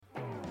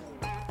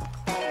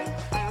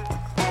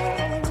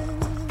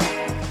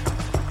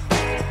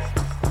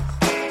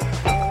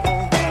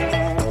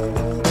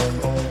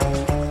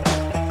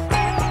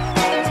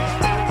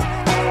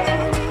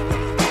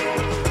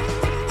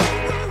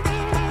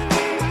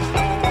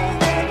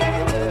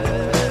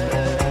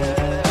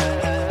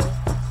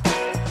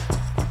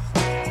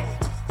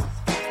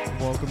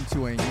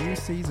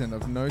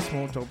No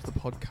Small Jobs, the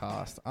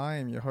podcast. I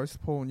am your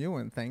host, Paul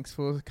Newen. Thanks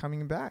for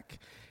coming back.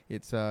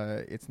 It's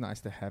nice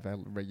to have our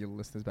regular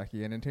listeners back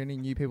again, and to any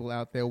new people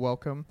out there,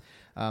 welcome.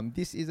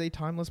 This is a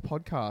timeless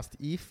podcast.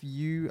 If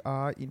you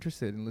are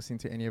interested in listening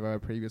to any of our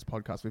previous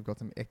podcasts, we've got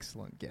some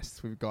excellent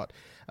guests. We've got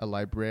a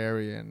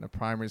librarian, a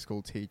primary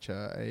school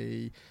teacher,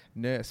 a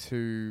nurse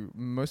who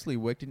mostly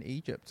worked in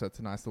Egypt, so it's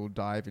a nice little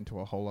dive into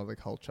a whole other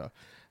culture.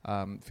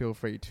 Feel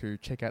free to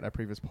check out our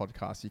previous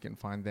podcasts. You can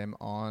find them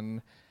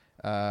on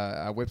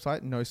our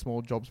website,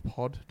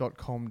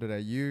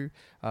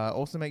 nosmalljobspod.com.au.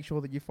 Also make sure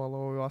that you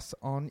follow us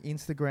on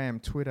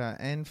Instagram, Twitter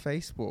and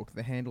Facebook.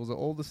 The handles are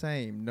all the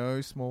same,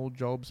 No Small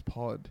Jobs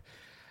Pod.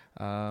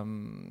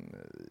 And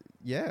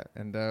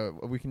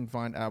we can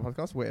find our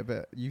podcast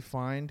wherever you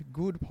find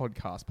good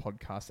podcasts,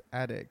 Podcast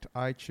Addict,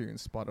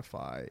 iTunes,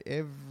 Spotify,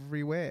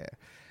 everywhere.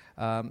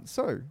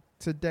 So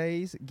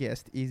today's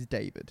guest is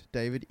David.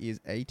 David is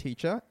a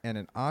teacher and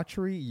an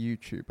archery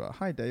YouTuber.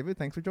 Hi, David.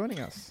 Thanks for joining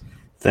us.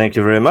 Thank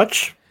you very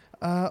much.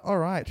 All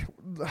right.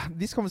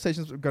 This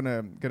conversation is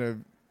gonna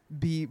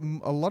be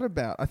a lot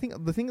about, I think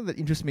the thing that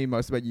interests me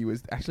most about you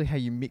is actually how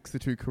you mix the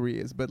two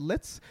careers. But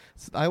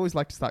I always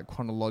like to start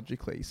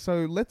chronologically.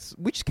 So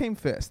which came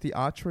first, the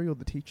archery or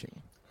the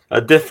teaching?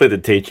 Definitely the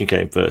teaching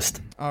came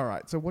first. All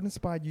right. So what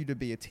inspired you to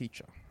be a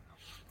teacher?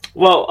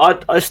 Well,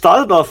 I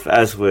started off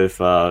as with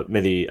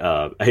many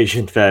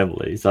Asian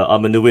families.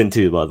 I'm a Nguyen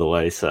too, by the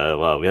way,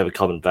 so we have a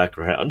common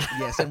background.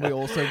 Yes, and we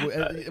also,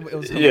 it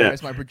was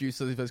hilarious. My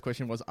producer, the first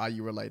question was, are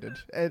you related?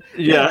 And,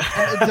 yeah.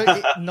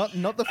 Not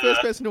the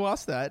first person to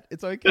ask that.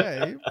 It's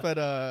okay, but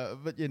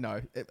you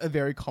know, a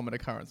very common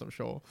occurrence, I'm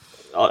sure.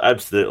 Oh,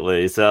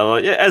 absolutely. So,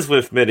 as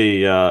with many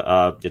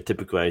your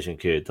typical Asian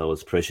kids, I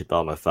was pressured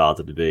by my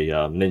father to be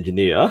an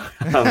engineer.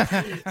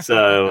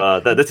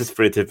 This is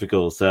pretty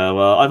typical.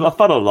 So, I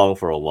followed along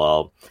for a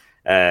while,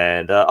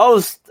 and I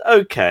was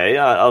okay.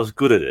 I was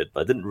good at it,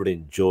 but I didn't really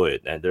enjoy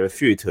it. And there are a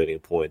few turning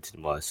points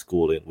in my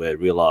schooling where I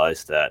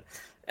realized that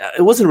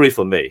it wasn't really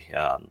for me.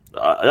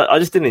 I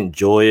just didn't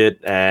enjoy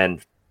it,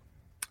 and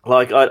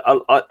like I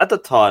at the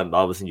time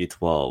I was in Year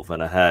 12,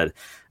 and I had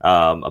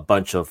a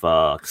bunch of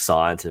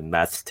science and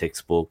maths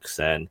textbooks,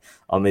 and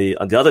on the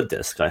other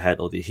desk I had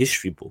all the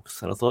history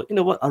books, and I thought, you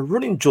know what, I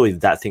really enjoy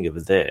that thing over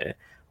there.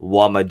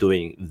 Why am I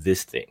doing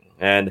this thing?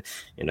 And,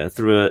 you know,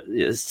 through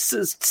a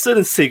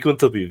certain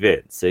sequence of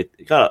events, it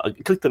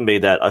clicked to me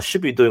that I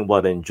should be doing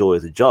what I enjoy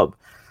as a job.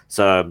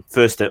 So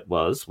first step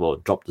was,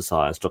 drop the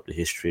science, drop the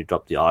history,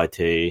 drop the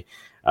IT,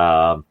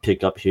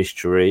 pick up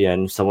history,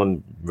 and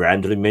someone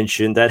randomly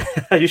mentioned that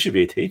you should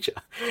be a teacher.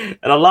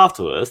 And I laughed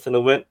first, and I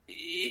went,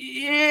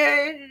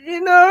 yeah, you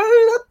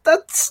know,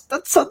 that's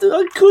something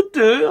I could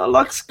do. I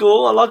like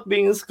school, I like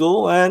being in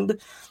school, and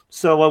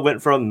so I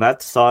went from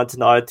math, science,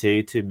 and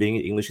IT to being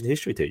an English and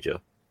history teacher.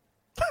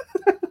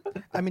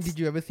 I mean, did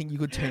you ever think you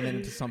could turn that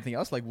into something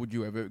else? Like, could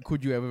you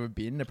ever have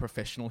been a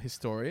professional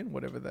historian,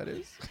 whatever that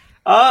is?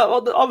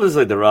 Well,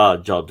 obviously there are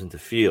jobs in the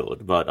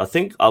field, but I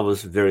think I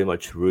was very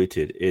much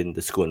rooted in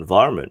the school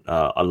environment.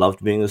 I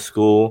loved being in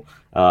school.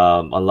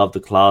 I loved the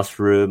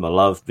classroom. I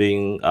loved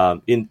being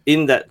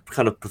in that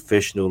kind of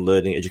professional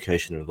learning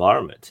education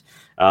environment.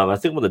 I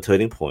think one of the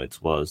turning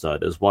points was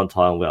there's one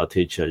time where our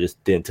teacher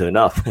just didn't turn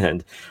up,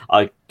 and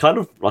I kind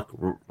of like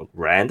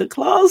ran the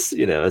class,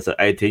 you know, as an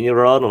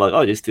 18-year-old. I'm like,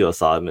 oh, just do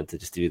assignment to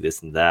just do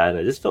this and that, and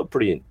it just felt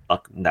pretty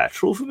like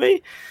natural for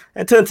me.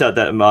 And it turns out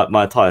that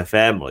my entire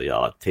family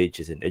are like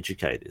teachers and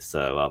educators,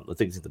 so I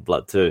think it's in the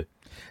blood too.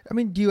 I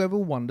mean, do you ever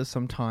wonder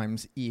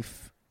sometimes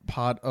if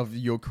part of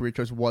your career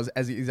choice was,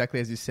 exactly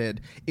as you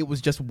said, it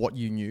was just what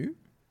you knew?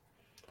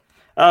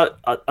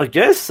 I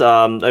guess.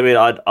 I mean,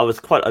 I was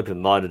quite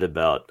open-minded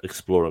about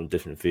exploring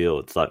different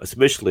fields, like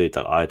especially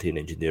like IT and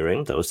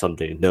engineering. That was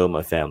something no one in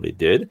my family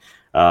did.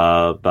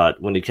 But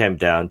when it came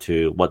down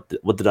to what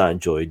did I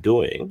enjoy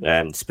doing,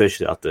 and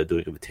especially after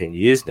doing it for 10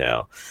 years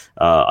now,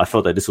 I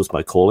felt that this was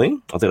my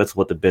calling. I think that's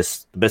what the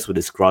best way to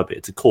describe it.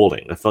 It's a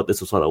calling. I felt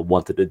this was what I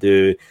wanted to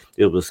do.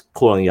 It was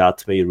calling out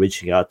to me,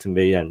 reaching out to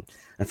me, and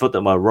I felt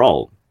that my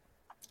role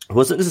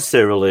wasn't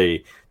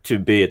necessarily to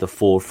be at the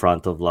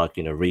forefront of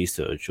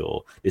research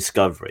or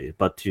discovery,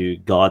 but to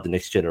guide the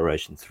next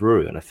generation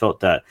through. And I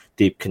felt that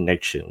deep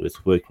connection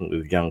with working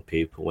with young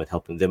people and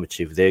helping them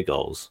achieve their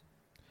goals.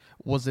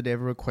 Was it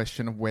ever a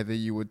question of whether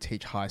you would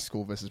teach high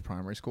school versus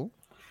primary school?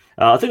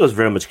 I think I was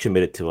very much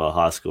committed to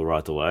high school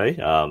right away.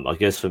 I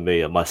guess for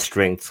me, my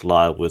strengths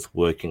lie with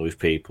working with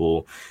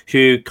people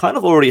who kind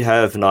of already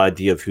have an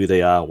idea of who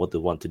they are and what they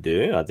want to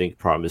do. I think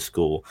primary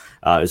school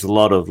is a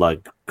lot of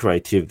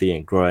creativity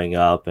and growing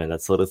up and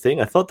that sort of thing.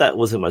 I felt that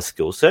wasn't my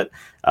skill set,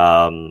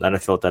 and I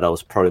felt that I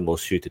was probably more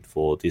suited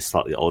for the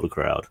slightly older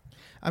crowd.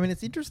 I mean,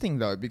 it's interesting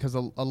though, because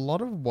a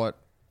lot of what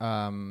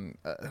so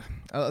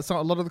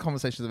a lot of the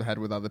conversations I've had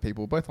with other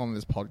people, both on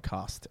this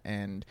podcast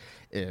and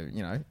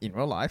in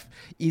real life,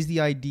 is the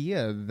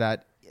idea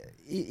that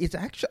it's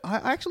actually,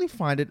 I actually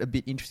find it a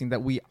bit interesting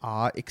that we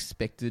are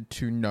expected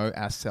to know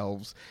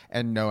ourselves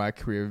and know our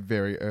career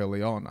very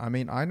early on. I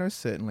mean, I know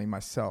certainly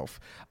myself.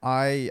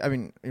 I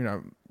mean,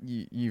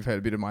 you've heard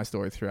a bit of my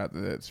story throughout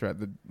the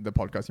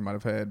podcast. You might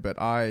have heard,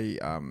 but I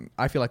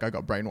feel like I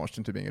got brainwashed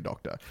into being a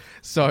doctor.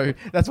 So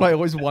that's why I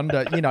always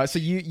wonder. So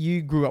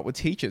you grew up with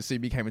teachers, so you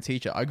became a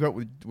teacher. I grew up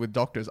with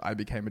doctors. I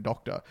became a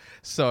doctor.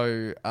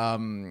 So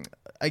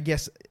I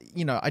guess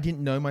I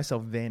didn't know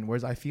myself then,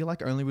 whereas I feel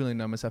like I only really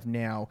know myself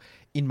now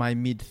in my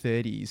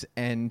mid-30s,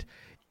 and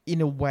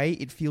in a way,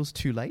 it feels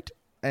too late.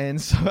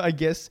 And so I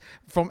guess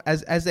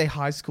as a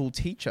high school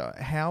teacher,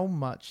 how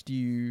much do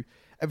you,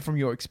 from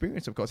your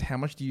experience, of course, how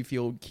much do you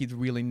feel kids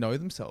really know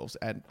themselves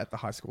at the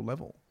high school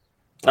level?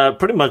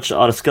 Pretty much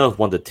on a scale of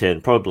 1 to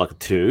 10, probably like a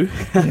 2,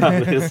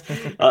 because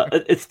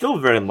it's still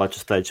very much a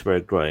stage where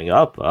growing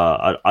up.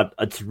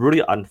 It's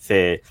really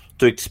unfair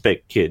to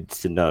expect kids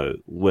to know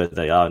where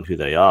they are and who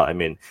they are. I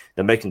mean,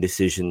 they're making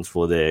decisions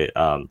for their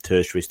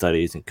tertiary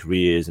studies and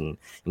careers, and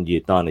in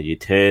year 9 or year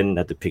 10, they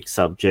have to pick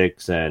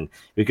subjects, and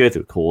we go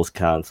through course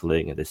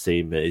counselling, and they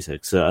see me, so I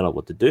don't know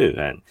what to do.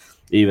 And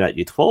even at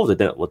year 12, they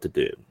don't know what to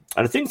do.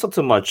 And I think it's not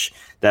so much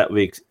that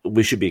we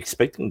should be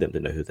expecting them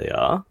to know who they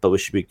are, but we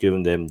should be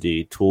giving them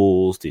the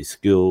tools, the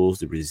skills,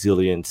 the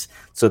resilience,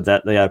 so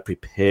that they are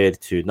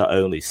prepared to not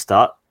only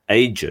start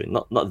a journey,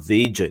 not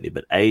the journey,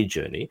 but a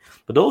journey,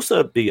 but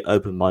also be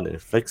open-minded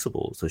and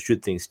flexible. So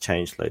should things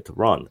change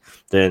later on,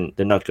 then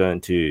they're not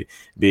going to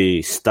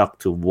be stuck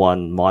to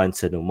one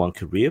mindset and one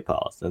career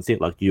path. And I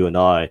think like you and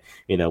I,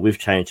 we've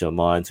changed our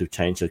minds, we've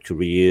changed our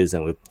careers,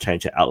 and we've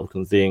changed our outlook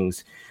on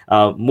things.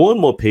 More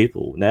and more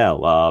people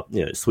now are,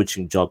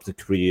 switching jobs and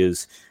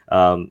careers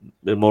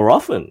more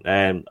often,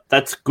 and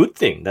that's a good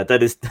thing.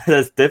 That's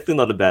definitely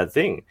not a bad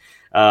thing.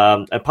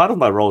 And part of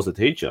my role as a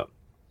teacher,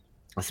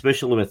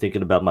 especially when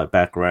thinking about my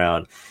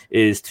background,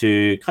 is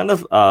to kind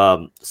of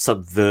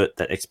subvert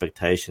that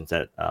expectations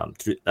that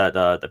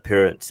the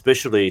parents,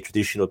 especially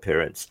traditional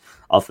parents,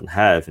 often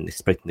have in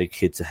expecting their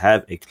kids to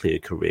have a clear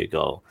career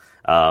goal.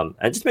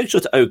 And just make sure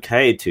it's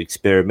okay to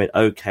experiment,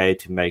 okay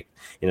to make,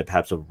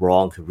 perhaps a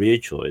wrong career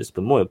choice,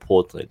 but more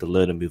importantly, to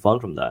learn and move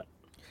on from that.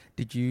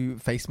 Did you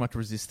face much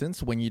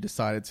resistance when you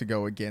decided to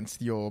go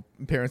against your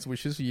parents'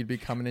 wishes for you to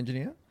become an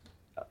engineer?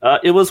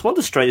 It was one of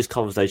the strangest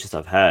conversations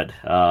I've had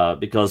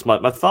because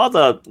my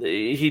father,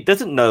 he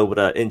doesn't know what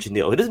an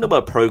engineer, or he doesn't know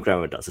what a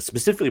programmer does,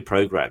 specifically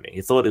programming.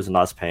 He thought it was a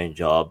nice paying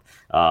job.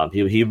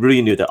 He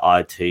really knew that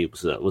IT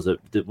was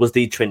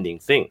the trending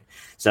thing.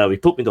 So he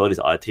put me into all these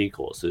IT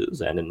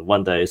courses, and then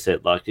one day he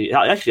said, he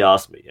actually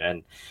asked me,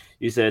 and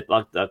he said,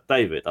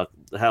 David,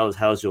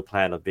 how's your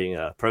plan of being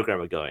a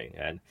programmer going?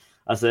 And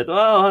I said,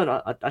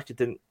 well, I actually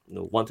didn't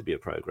want to be a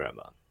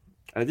programmer.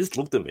 And he just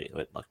looked at me,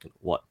 went,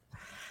 what?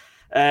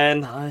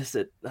 And I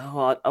said,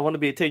 I want to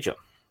be a teacher.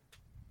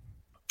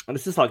 And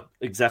it's just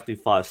exactly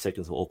 5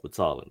 seconds of awkward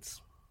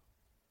silence.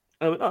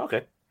 And I went,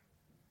 okay.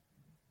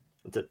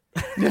 That's it.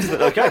 I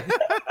said, okay.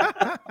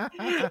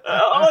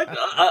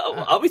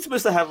 Are we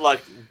supposed to have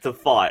the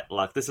fight?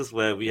 This is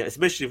where we,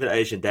 especially for an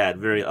Asian dad,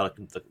 very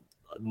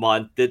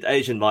the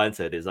Asian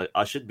mindset is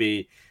I should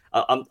be.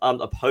 I'm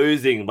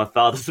opposing my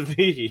father's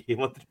view. He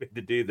wanted me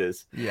to do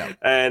this. Yeah.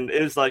 And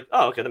it was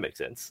okay, that makes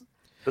sense.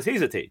 Because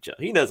he's a teacher.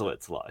 He knows what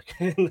it's like.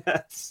 And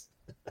that's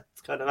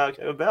kind of how it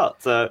came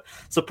about. So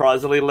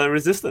surprisingly low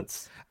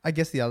resistance. I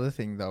guess the other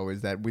thing, though,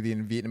 is that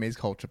within Vietnamese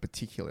culture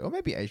particularly, or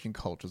maybe Asian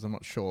cultures, I'm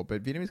not sure,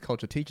 but Vietnamese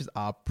culture, teachers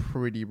are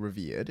pretty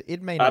revered.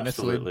 It may not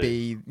necessarily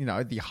be,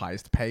 the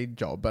highest paid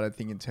job, but I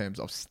think in terms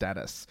of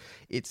status,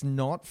 it's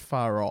not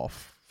far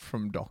off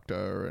from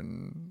doctor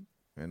and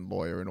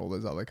lawyer and all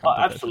those other kinds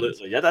of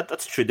absolutely. Yeah,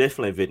 that's true.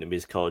 Definitely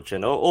Vietnamese culture,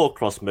 and all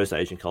across most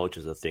Asian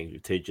cultures, I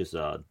think teachers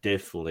are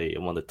definitely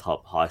one of the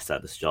top high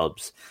status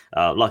jobs.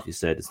 Like you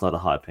said, it's not a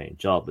high paying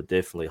job, but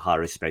definitely high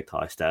respect,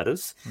 high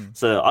status.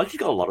 So I actually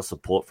got a lot of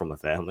support from my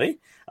family.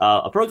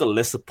 I probably got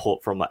less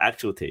support from my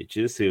actual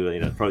teachers who,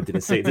 probably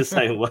didn't see it the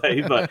same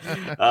way, but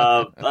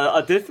I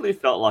definitely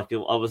felt like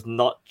I was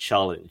not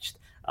challenged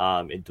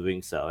in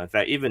doing so. In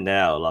fact, even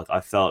now,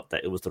 I felt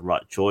that it was the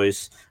right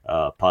choice.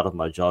 Part of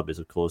my job is,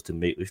 of course, to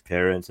meet with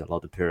parents, and a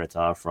lot of parents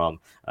are from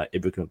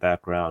immigrant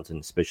backgrounds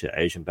and especially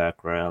Asian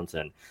backgrounds,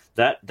 and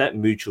that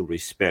mutual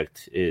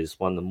respect is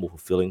one of the more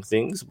fulfilling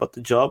things about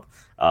the job.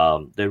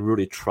 They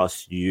really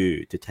trust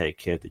you to take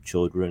care of the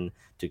children,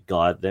 to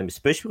guide them,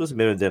 especially because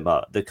many of them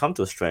they come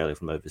to Australia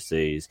from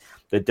overseas.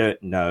 They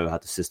don't know how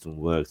the system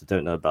works. They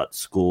don't know about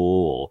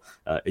school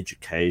or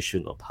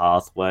education or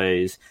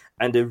pathways,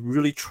 and they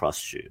really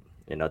trust you.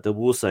 They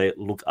will say,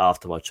 look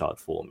after my child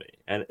for me.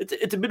 And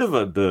it's a bit of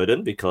a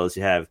burden because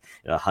you have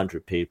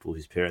 100 people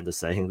whose parents are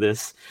saying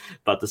this.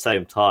 But at the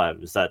same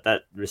time, is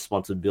that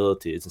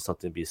responsibility isn't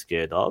something to be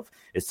scared of.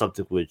 It's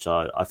something which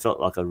I felt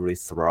like I really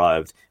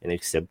thrived in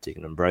accepting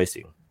and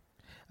embracing.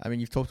 I mean,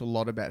 you've talked a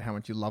lot about how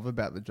much you love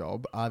about the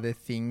job. Are there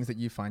things that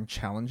you find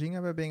challenging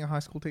about being a high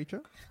school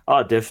teacher?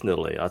 Oh,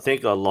 definitely. I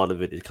think a lot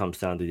of it comes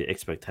down to the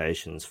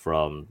expectations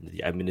from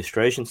the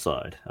administration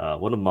side.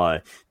 One of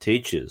my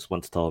teachers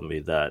once told me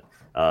that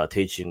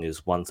teaching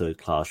is 1/3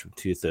 classroom,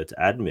 2/3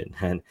 admin.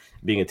 And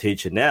being a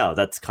teacher now,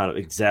 that's kind of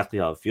exactly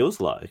how it feels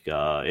like.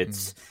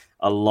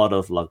 a lot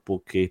of like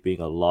bookkeeping,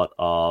 a lot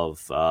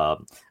of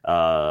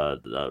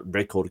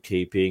record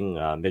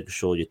keeping, making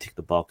sure you tick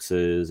the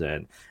boxes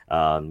and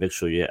make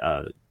sure you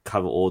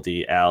cover all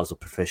the hours of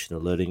professional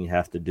learning you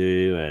have to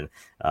do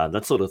and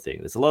that sort of thing.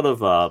 There's a lot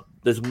of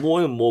there's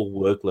more and more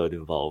workload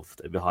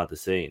involved behind the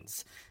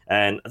scenes.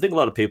 And I think a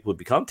lot of people who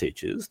become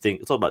teachers think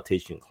it's all about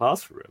teaching in a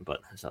classroom, but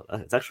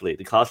it's actually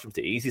the classroom's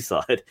the easy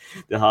side.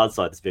 The hard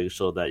side is making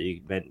sure that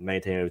you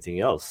maintain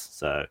everything else.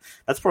 So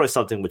that's probably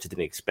something which I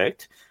didn't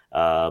expect.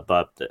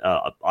 But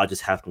I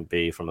just happen to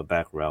be from a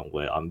background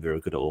where I'm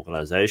very good at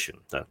organization.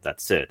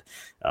 That said,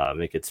 I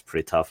think it's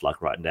pretty tough. Like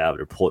right now,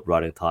 report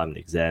writing time and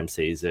exam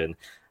season,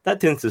 that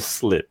tends to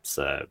slip.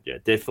 So yeah,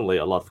 definitely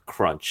a lot of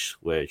crunch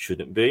where it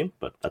shouldn't be,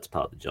 but that's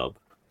part of the job.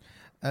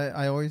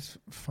 I always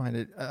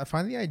find I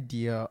find the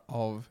idea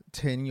of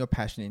turning your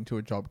passion into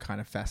a job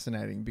kind of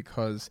fascinating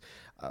because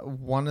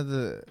one of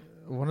the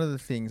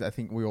things I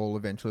think we all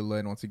eventually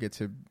learn once we get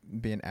to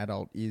be an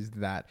adult is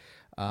that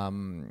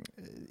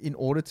in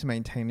order to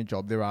maintain a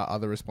job, there are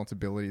other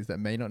responsibilities that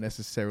may not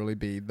necessarily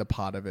be the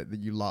part of it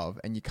that you love,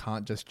 and you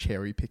can't just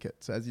cherry pick it.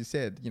 So as you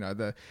said, you know,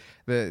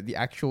 the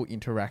actual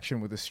interaction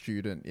with a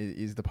student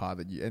is the part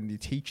that you, and the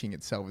teaching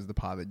itself is the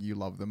part that you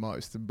love the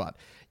most. But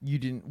you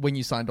didn't, when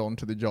you signed on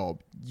to the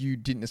job, you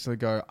didn't necessarily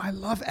go, I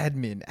love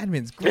admin.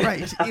 Admin's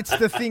great. It's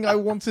the thing I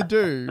want to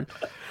do.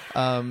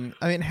 I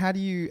mean, how do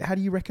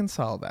you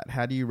reconcile that?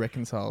 How do you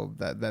reconcile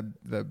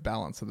the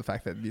balance of the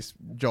fact that this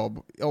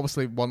job,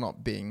 obviously, while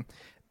not being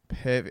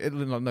perfect,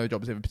 no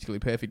job is ever particularly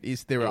perfect,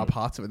 is there are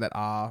parts of it that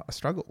are a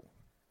struggle?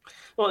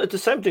 Well, it's the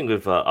same thing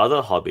with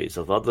other hobbies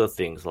of other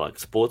things like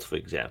sports, for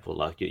example.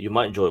 Like you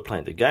might enjoy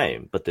playing the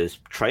game, but there's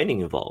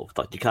training involved.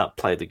 Like you can't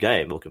play the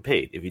game or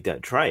compete if you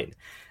don't train.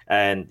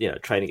 And, you know,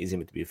 training isn't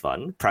meant to be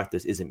fun.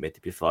 Practice isn't meant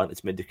to be fun.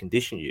 It's meant to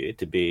condition you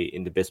to be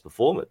in the best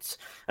performance.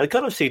 And I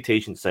kind of see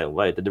teaching the same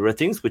way, that there are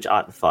things which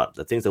aren't fun,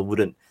 the things I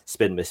wouldn't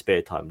spend my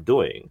spare time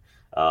doing.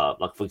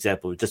 Like, for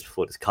example, just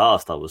before this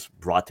cast, I was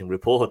writing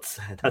reports.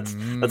 That's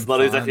not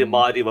fun. Exactly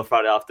my idea of a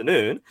Friday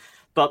afternoon.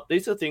 But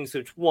these are things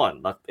which,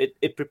 one, like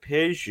it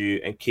prepares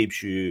you and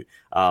keeps you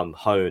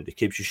honed, it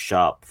keeps you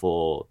sharp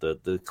for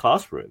the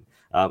classroom.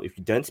 If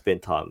you don't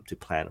spend time to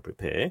plan and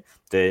prepare,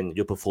 then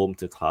your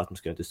performance in the classroom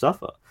is going to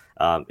suffer.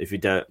 If you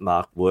don't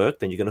mark work,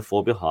 then you're going to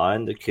fall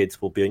behind. The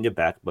kids will be on your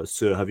back, but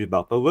sir, have you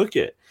marked my work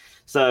yet?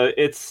 So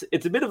it's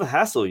a bit of a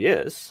hassle,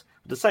 yes.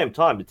 At the same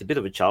time, it's a bit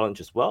of a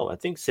challenge as well. I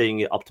think seeing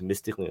it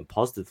optimistically and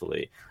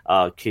positively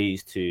are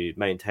keys to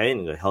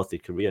maintaining a healthy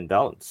career and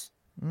balance.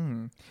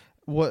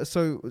 What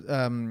so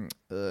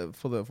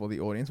for the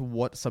audience,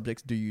 what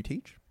subjects do you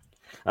teach?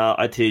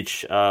 I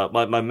teach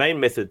my main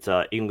methods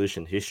are English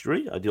and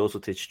history. I do also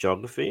teach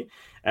geography,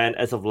 and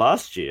as of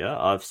last year,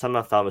 I've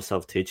somehow found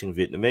myself teaching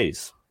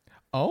Vietnamese.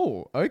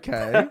 Oh,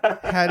 okay.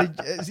 How did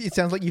it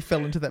sounds like you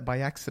fell into that by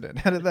accident?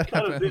 How did that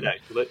happen? I did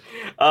actually.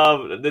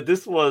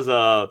 This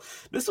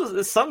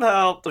was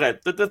somehow okay.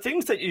 The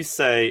things that you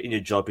say in your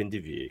job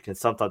interview can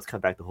sometimes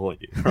come back to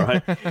haunt you,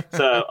 right?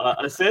 So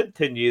I said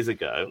 10 years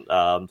ago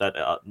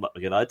that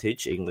again I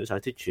teach English, I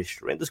teach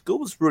history, and the school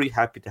was really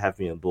happy to have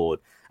me on board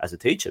as a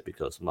teacher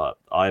because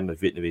I'm a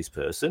Vietnamese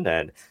person,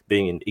 and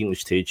being an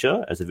English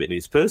teacher as a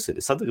Vietnamese person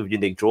is something of a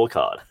unique draw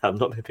card.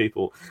 Not many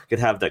people can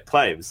have that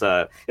claim,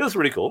 so it was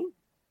really cool.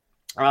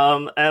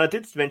 And I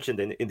did mention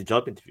in the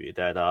job interview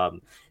that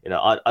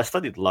I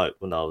studied Lote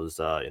when I was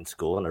in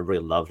school, and I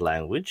really loved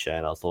language.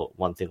 And I thought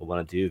one thing I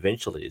want to do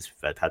eventually is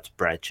perhaps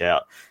branch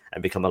out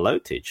and become a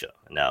Lote teacher.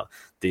 Now,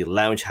 the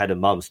language I had in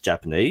mum's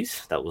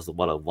Japanese. That was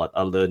what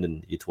I learned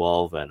in Year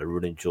 12, and I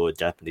really enjoyed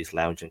Japanese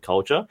language and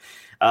culture.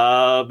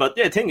 But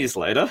yeah, 10 years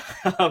later,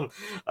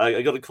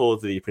 I got a call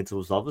to the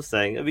principal's office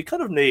saying we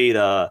kind of need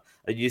a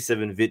Year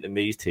 7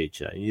 Vietnamese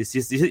teacher. And you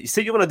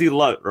said you want to do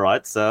Lote,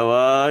 right? So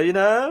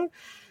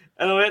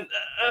And I went,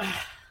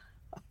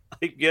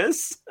 I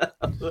guess.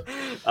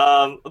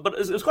 But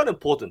it's quite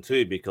important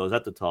too, because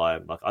at the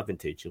time, like I've been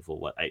teaching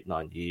for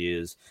 8-9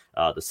 years,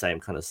 the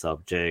same kind of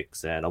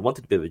subjects, and I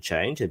wanted a bit of a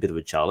change, a bit of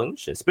a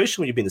challenge,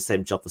 especially when you've been in the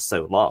same job for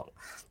so long.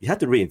 You have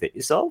to reinvent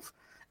yourself.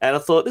 And I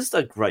thought this is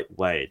a great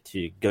way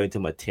to go into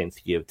my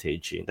 10th year of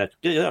teaching, that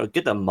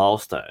get that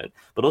milestone,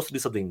 but also do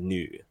something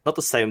new. Not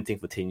the same thing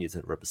for 10 years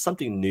in a row, but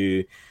something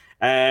new.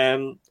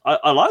 And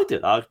I liked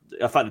it. I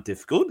found it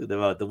difficult. There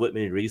weren't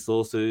many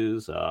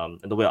resources, and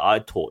the way I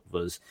taught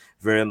was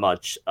very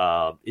much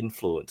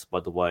influenced by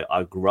the way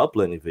I grew up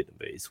learning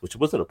Vietnamese, which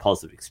wasn't a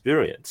positive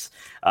experience.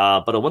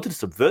 But I wanted to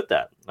subvert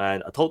that,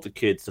 and I told the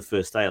kids the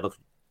first day, look,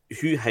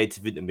 who hates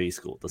Vietnamese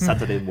school? The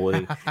Saturday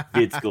morning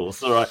Viet school.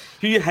 So, right,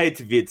 who hates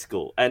Viet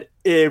school? And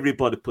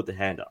everybody put their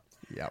hand up.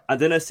 Yep. And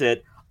then I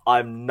said,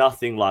 I'm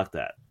nothing like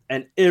that.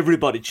 And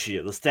everybody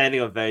cheered, the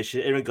standing ovation.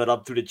 Everyone got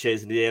up through the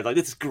chairs in the air, like,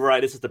 this is great,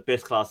 this is the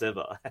best class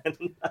ever. And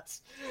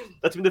that's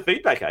been the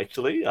feedback,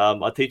 actually.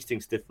 I teach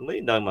things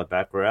differently, knowing my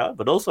background,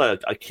 but also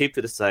I keep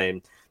to the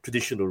same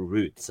traditional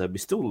roots. So we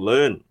still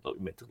learn what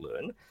we're meant to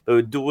learn, but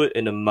we do it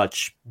in a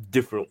much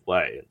different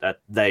way that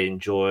they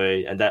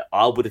enjoy and that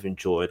I would have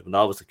enjoyed when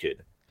I was a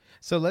kid.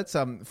 So let's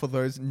for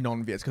those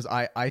non-Viets, because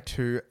I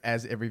too,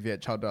 as every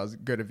Viet child does,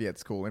 go to Viet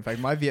school. In fact,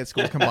 my Viet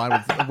school is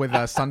combined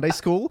with Sunday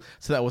school,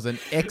 so that was an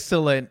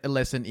excellent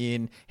lesson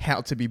in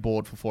how to be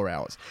bored for 4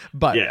 hours.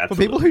 But for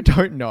people who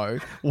don't know,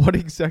 what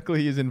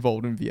exactly is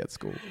involved in Viet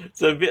school?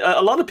 So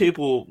a lot of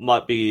people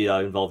might be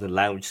involved in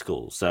language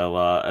schools.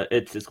 So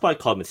it's quite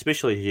common,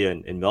 especially here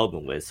in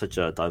Melbourne, where it's such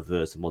a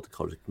diverse and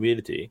multicultural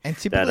community. And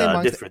typically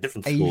amongst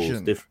different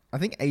Asian, schools. I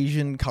think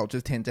Asian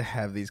cultures tend to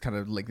have these kind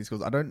of lengthy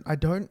schools. I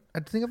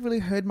think I've really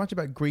heard much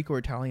about Greek or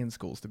Italian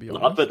schools, to be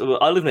honest. But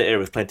I live in an area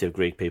with plenty of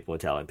Greek people,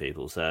 Italian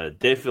people, so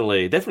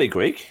definitely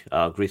Greek.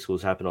 Greek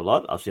schools happen a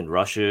lot. I've seen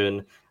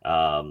Russian,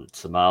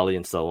 Somali,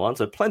 and so on.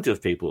 So plenty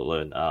of people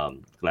learn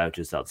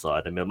languages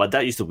outside. I mean, my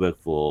dad used to work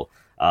for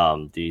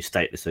the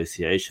State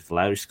Association for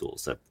Language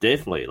Schools, so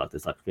definitely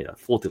there's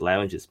 40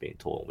 languages being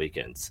taught on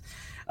weekends.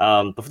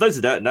 But for those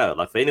who don't know,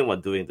 for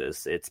anyone doing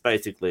this, it's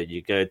basically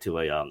you go to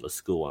a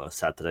school on a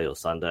Saturday or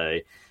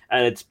Sunday,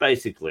 and it's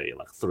basically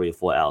 3 or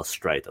 4 hours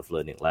straight of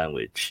learning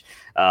language.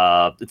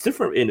 It's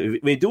different when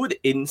you do it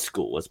in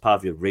school as part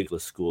of your regular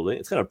schooling.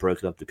 It's kind of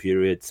broken up the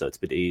period, so it's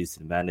a bit easy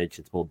to manage.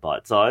 It's more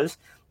bite-sized.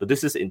 But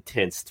this is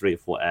intense 3 or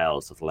 4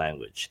 hours of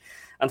language.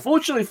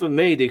 Unfortunately for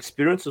me, the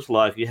experience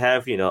was you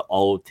have,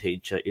 old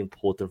teacher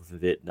imported from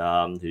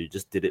Vietnam who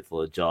just did it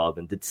for a job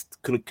and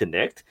couldn't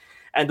connect.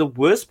 And the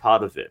worst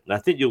part of it, and I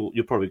think you'll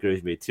probably agree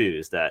with me too,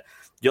 is that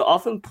you're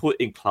often put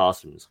in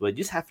classrooms where you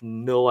just have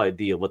no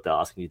idea what they're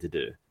asking you to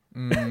do.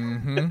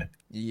 Mm-hmm.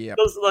 Yeah.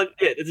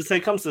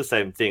 It comes to the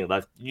same thing.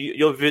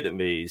 You're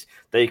Vietnamese,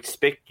 they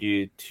expect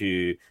you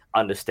to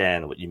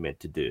understand what you meant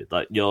to do.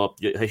 You're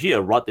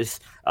here, write this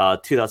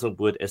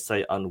 2,000-word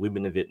essay on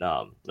women in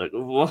Vietnam.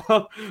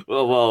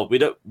 Well, we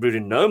don't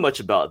really know much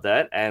about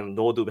that, and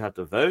nor do we have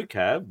the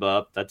vocab.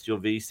 But that's your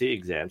VC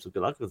exam, so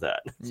good luck with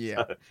that.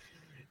 Yeah. So,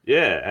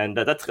 yeah, and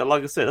that's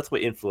like I said, that's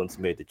what influenced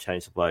me to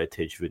change the way I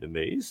teach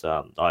Vietnamese.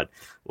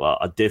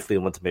 I definitely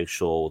want to make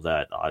sure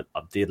that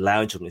the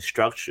language of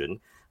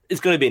instruction is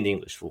going to be in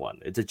English for one.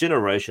 It's a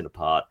generation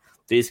apart.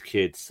 These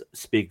kids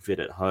speak Viet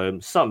at home.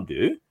 Some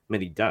do,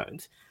 many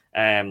don't.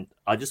 And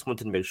I just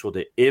wanted to make sure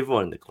that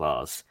everyone in the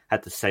class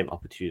had the same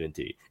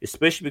opportunity,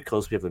 especially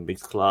because we have a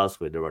mixed class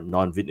where there are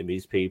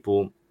non-Vietnamese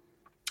people.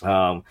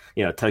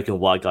 Token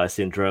white guy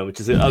syndrome, which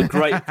is a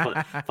great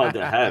fun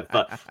to have.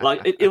 But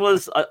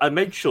I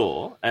made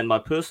sure, and my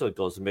personal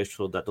goal is to make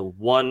sure that the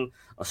one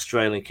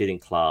Australian kid in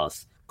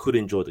class could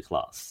enjoy the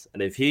class.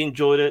 And if he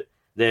enjoyed it,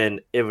 then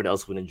everyone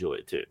else would enjoy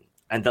it too.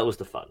 And that was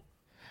the fun.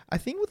 I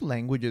think with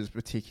languages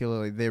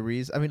particularly,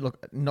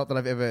 not that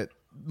I've ever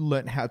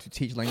learned how to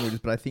teach languages,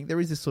 but I think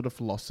there is this sort of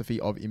philosophy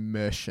of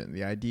immersion.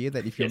 The idea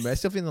that if you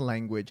immerse yourself in the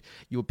language,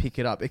 you'll pick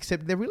it up,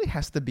 except there really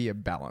has to be a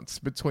balance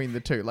between the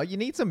two. You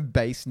need some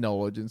base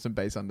knowledge and some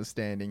base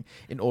understanding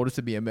in order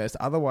to be immersed.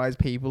 Otherwise,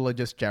 people are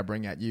just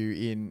jabbering at you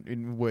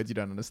in words you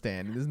don't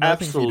understand. There's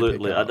nothing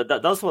Absolutely.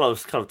 That's what I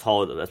was kind of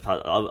told as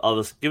part. I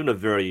was given a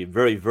very,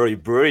 very, very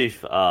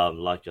brief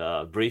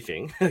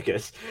briefing, I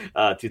guess,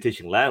 to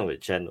teaching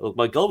language. And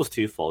my goal was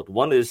twofold.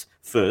 One is,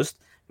 first,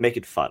 make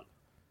it fun.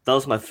 That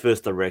was my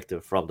first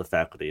directive from the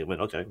faculty. I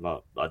went, okay,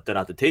 well, I don't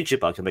have to teach it,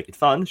 but I can make it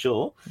fun,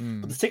 sure.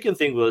 But the second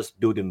thing was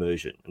build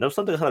immersion. And that was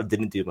something I kind of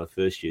didn't do my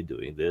first year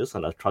doing this,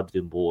 and I tried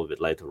to do more of it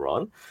later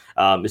on,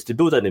 is to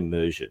build that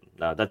immersion.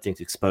 Now, that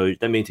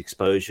means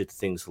exposure to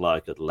things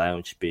like the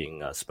language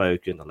being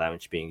spoken, the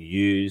language being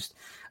used.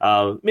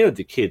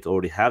 The kids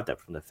already have that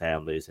from their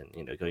families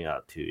and, going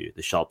out to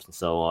the shops and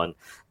so on.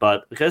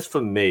 But I guess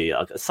for me,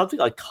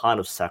 something I kind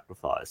of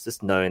sacrificed,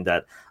 just knowing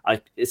that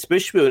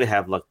especially when we only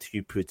have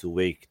 2 periods a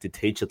week to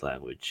teach a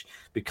language,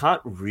 we can't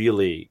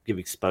really give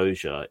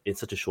exposure in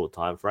such a short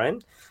time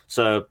frame.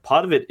 So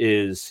part of it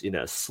is,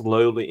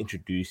 slowly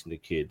introducing the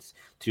kids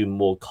to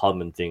more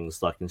common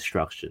things like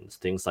instructions,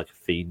 things like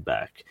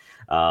feedback.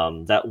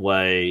 That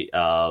way,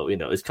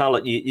 it's kind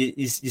of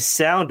you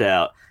sound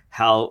out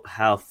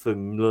how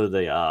familiar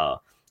they are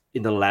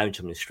in the language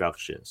of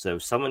instruction. So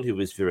someone who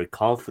is very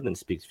confident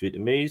speaks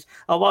Vietnamese,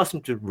 I'll ask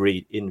them to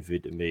read in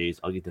Vietnamese.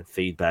 I'll give them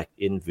feedback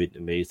in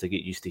Vietnamese. They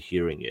get used to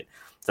hearing it.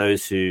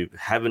 Those who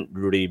haven't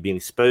really been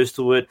exposed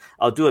to it,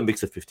 I'll do a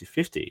mix of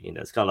 50-50.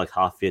 It's kind of like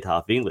half Viet,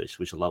 half English,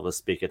 which a lot of us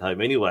speak at home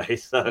anyway.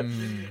 So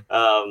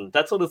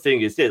that sort of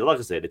thing is, like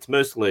I said, it's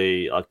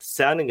mostly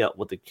sounding out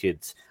what the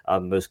kids are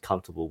most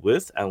comfortable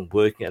with and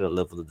working at a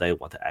level that they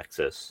want to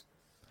access.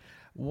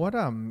 What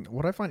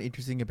I find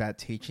interesting about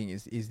teaching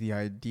is the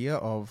idea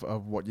of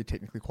what you're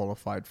technically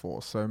qualified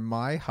for. So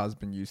my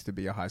husband used to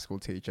be a high school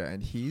teacher,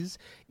 and his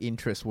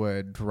interests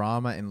were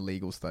drama and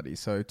legal studies.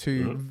 So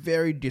two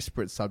very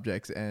disparate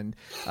subjects, and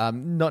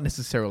not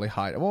necessarily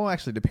high. Well,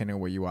 actually, depending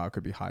on where you are, it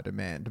could be high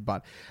demand.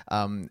 But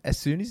as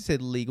soon as you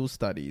said legal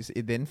studies,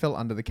 it then fell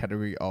under the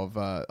category of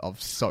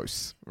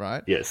SOS,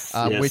 right? Yes.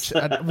 Which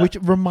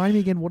remind me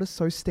again, what does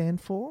SOS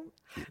stand for?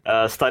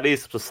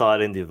 Studies of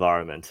society and the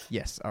environment.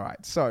 Yes, all right.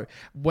 So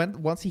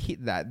once he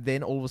hit that,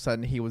 then all of a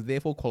sudden he was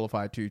therefore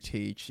qualified to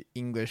teach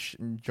English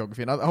and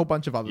geography and a whole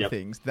bunch of other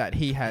things that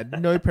he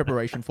had no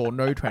preparation for,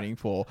 no training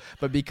for,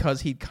 but because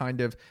he'd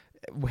kind of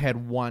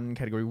had one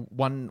category,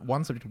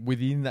 one subject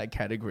within that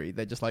category.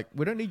 They're just like,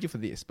 we don't need you for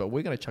this, but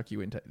we're going to chuck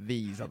you into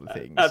these other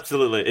things.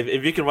 Absolutely.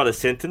 If you can write a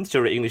sentence,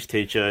 you're an English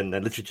teacher and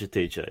a literature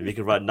teacher. If you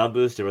can write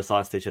numbers, you're a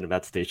science teacher and a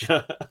maths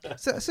teacher.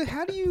 So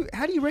how do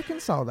you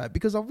reconcile that?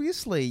 Because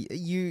obviously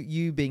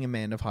you being a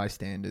man of high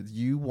standards,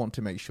 you want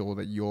to make sure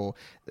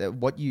that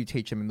what you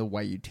teach them and the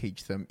way you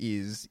teach them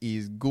is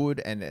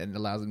good and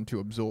allows them to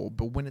absorb.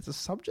 But when it's a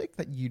subject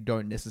that you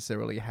don't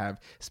necessarily have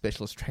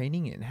specialist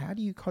training in, how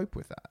do you cope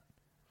with that?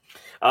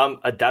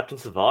 Adapt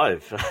and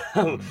survive.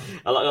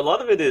 A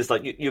lot of it is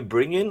like you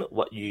bring in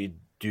what you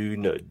do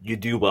know, you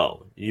do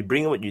well. You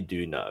bring in what you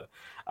do know.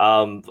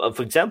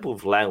 For example,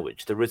 with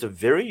language, there is a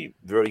very,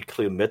 very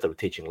clear method of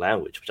teaching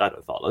language, which I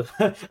don't follow,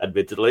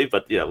 admittedly,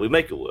 but yeah, we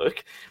make it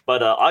work.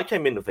 But I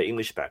came in with an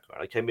English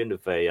background. I came in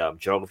with a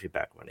geography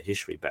background, a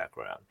history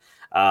background.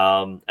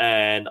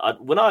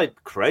 When I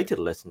created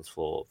lessons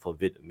for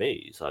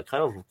Vietnamese, I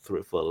kind of looked through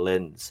it for a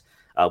lens.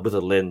 With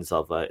a lens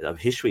of a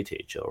history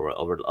teacher or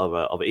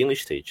of an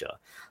English teacher.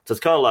 So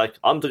it's kind of like,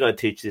 I'm going to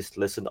teach this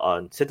lesson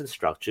on sentence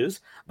structures,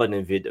 but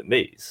in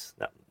Vietnamese.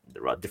 Now,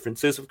 there are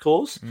differences, of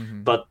course,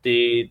 but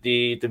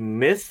the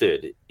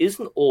method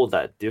isn't all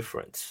that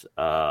different.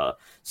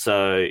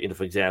 So,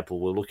 for example,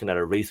 we're looking at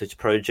a research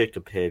project,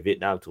 compare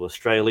Vietnam to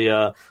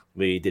Australia.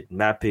 We did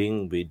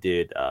mapping, we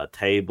did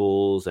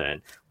tables,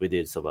 and we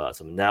did some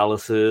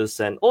analysis,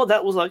 and all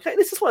that was like, hey,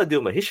 this is what I do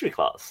in my history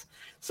class.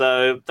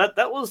 So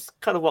that was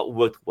kind of what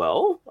worked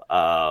well.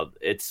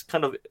 It's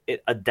kind of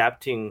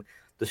adapting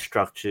the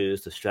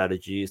structures, the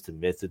strategies, the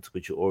methods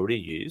which you already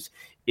use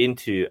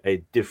into a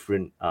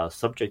different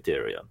subject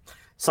area.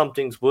 Some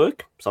things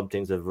work, some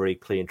things are very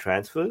clean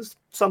transfers,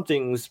 some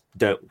things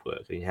don't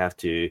work. And you have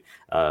to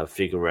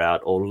figure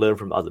out or learn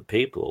from other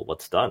people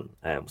what's done.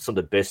 And some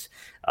of the best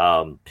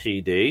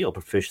PD or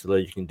professional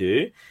you can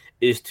do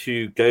is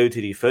to go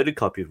to the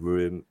photocopy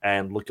room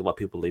and look at what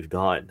people leave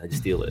behind and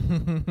steal it.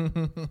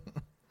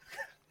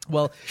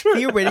 Well,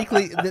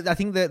 theoretically, I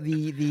think that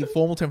the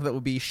formal term for that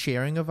would be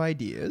sharing of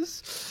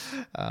ideas.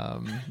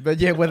 But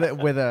yeah,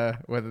 whether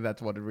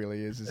that's what it really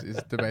is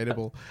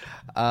debatable.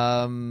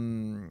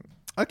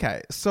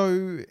 Okay,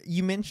 so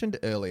you mentioned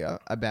earlier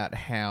about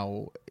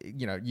how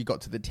you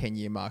got to the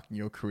 10-year mark in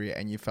your career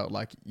and you felt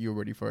like you were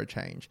ready for a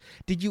change.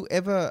 Did you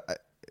ever?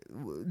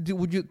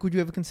 Could you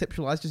ever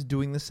conceptualize just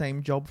doing the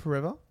same job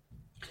forever?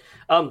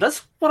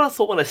 That's what I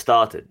thought when I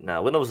started.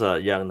 Now, when I was a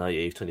young,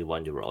 naive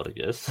 21-year-old, I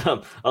guess,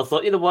 I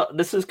thought, you know what,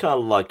 this is kind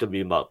of like going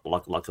to be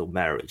like a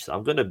marriage.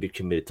 I'm going to be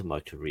committed to my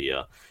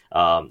career,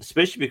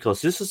 especially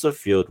because this is a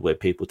field where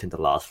people tend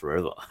to last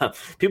forever.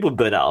 People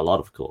burn out a lot,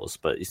 of course,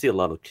 but you see a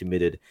lot of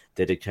committed,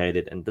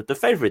 dedicated, and the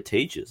favorite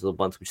teachers are the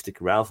ones who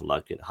stick around for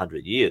like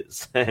 100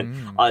 years. And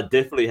I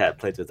definitely had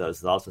plenty of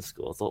those after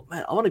school. I thought,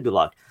 man, I want to be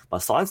like my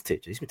science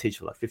teacher. He's been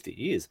teaching for like 50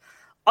 years.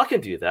 I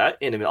can do that.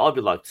 I'll be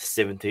like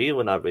 70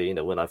 when I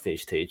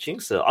finish teaching,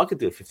 so I could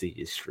do a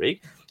 50-year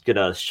streak, get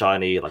a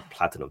shiny like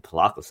platinum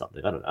plaque or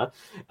something. I don't know.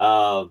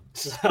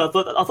 So I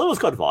thought it was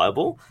quite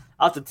viable.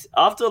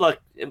 After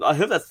like I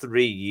heard that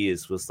 3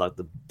 years was like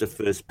the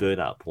first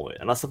burnout point,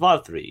 and I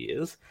survived 3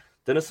 years.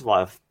 Then I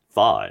survived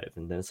 5,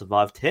 and then I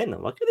survived 10.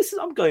 I'm like,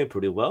 I'm going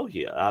pretty well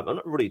here. I'm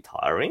not really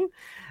tiring.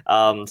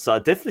 So I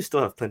definitely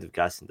still have plenty of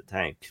gas in the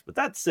tank. But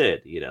that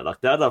said,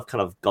 like now that I've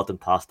kind of gotten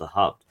past the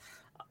hump,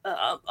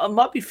 I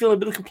might be feeling a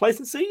bit of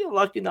complacency.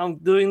 Like, I'm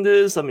doing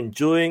this, I'm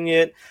enjoying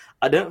it.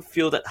 I don't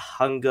feel that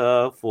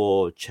hunger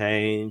for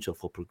change or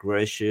for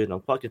progression.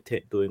 I'm quite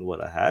content doing what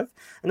I have.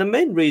 And the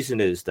main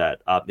reason is that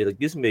it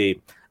gives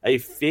me a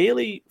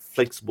fairly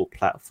flexible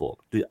platform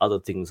to do other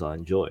things I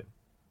enjoy.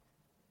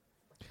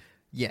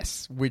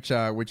 Yes, which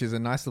is a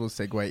nice little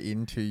segue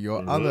into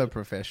your other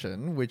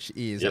profession, which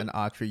is an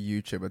archery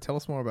YouTuber. Tell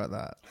us more about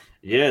that.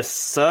 Yes,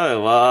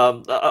 so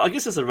I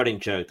guess it's a running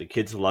joke. The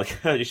kids are like,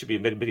 you should be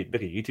making a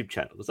YouTube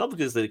channel. It's not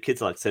because the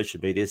kids are like social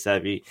media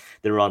savvy.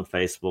 They're on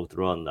Facebook,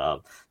 they're on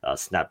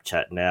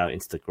Snapchat now,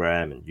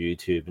 Instagram, and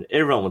YouTube, and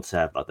everyone wants to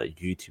have like that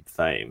YouTube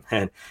fame.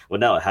 And well,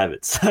 now I have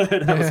it. So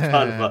that was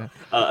kind of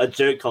a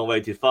joke gone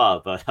way too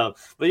far. But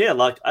yeah,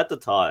 like at the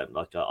time,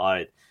 like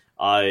I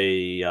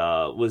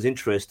was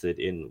interested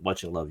in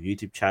watching a lot of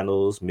YouTube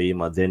channels. Me and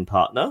my then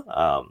partner,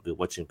 we were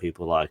watching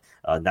people like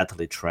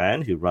Natalie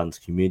Tran, who runs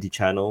Community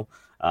Channel.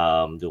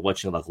 They're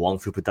watching like Wong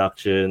Fu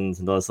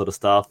Productions and all that sort of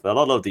stuff. A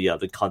lot of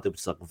the content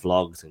was like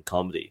vlogs and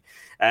comedy,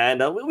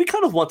 and we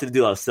kind of wanted to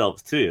do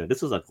ourselves too.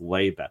 This was like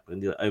way back,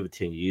 over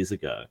 10 years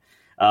ago.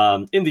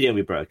 In the end,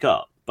 we broke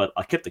up. But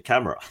I kept the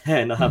camera,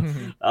 and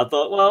I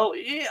thought, well,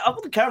 yeah, I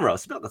want the camera. I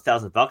spent like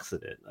 $1,000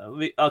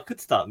 on it. I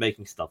could start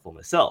making stuff for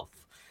myself.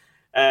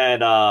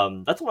 And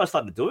that's what I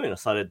started doing. I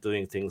started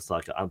doing things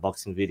like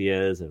unboxing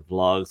videos and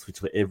vlogs,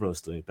 which everyone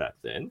was doing back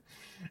then.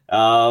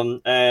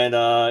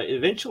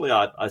 Eventually,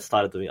 I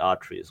started doing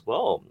archery as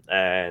well.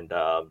 And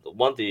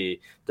one of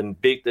the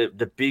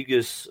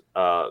biggest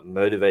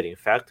motivating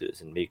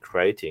factors in me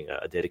creating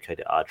a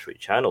dedicated archery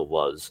channel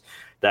was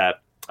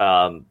that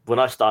when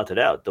I started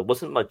out, there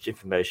wasn't much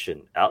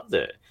information out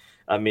there.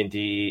 I mean,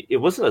 it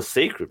wasn't a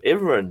secret.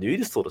 Everyone knew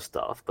this sort of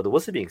stuff, but it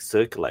wasn't being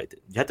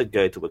circulated. You had to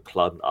go to a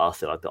club and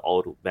ask like the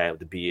old man with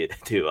the beard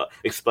to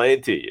explain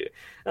it to you.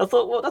 And I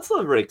thought, well, that's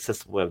not a very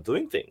accessible way of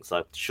doing things.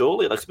 Like,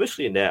 surely, like,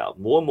 especially now,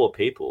 more and more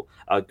people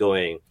are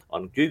going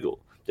on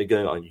Google. They're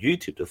going on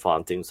YouTube to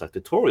find things like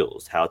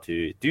tutorials, how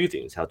to do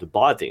things, how to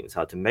buy things,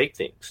 how to make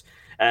things.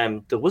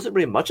 And there wasn't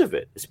really much of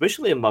it,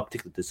 especially in my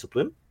particular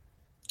discipline.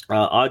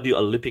 I do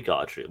Olympic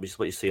archery, which is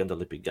what you see on the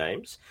Olympic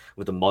Games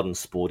with the modern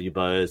sporty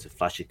bows, the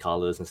flashy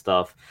colors and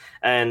stuff.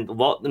 And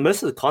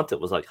most of the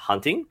content was like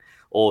hunting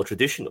or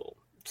traditional.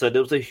 So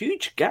there was a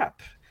huge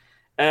gap.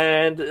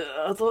 And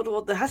I thought,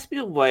 well, there has to be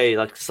a way,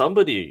 like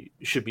somebody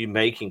should be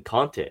making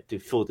content to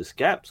fill this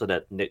gap so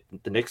that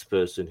the next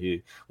person who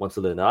wants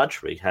to learn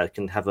archery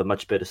can have a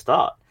much better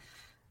start.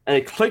 And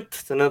it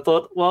clicked, and I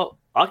thought, well,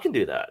 I can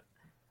do that.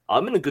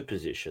 I'm in a good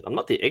position. I'm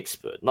not the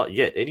expert, not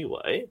yet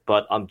anyway,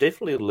 but I'm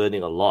definitely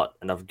learning a lot,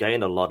 and I've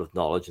gained a lot of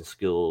knowledge and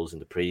skills in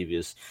the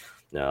previous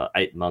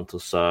 8 months or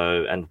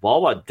so. And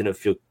while I didn't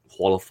feel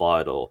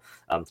qualified or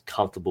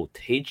comfortable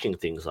teaching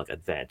things like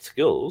advanced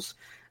skills,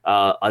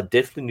 I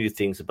definitely knew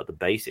things about the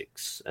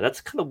basics. And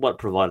that's kind of what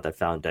provided that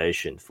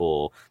foundation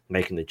for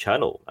making the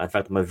channel. In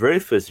fact, my very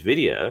first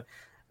video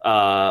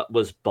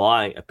was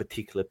buying a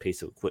particular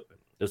piece of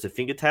equipment. It was a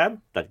finger tab,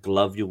 that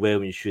glove you wear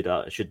when you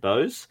shoot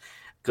bows,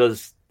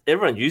 because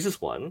everyone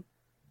uses one,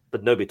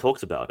 but nobody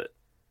talks about it.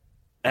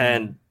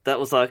 And that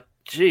was like,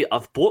 gee,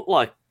 I've bought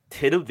like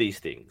 10 of these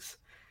things,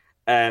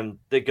 and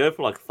they go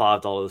from like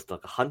 $5 to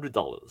like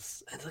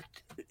 $100. And like,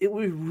 it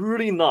would be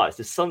really nice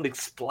if someone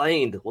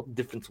explained what the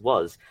difference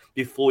was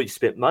before you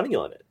spent money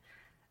on it.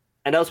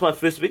 And that was my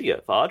first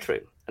video for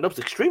archery, and it was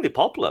extremely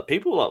popular.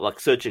 People were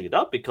like searching it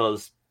up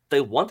because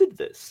they wanted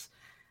this.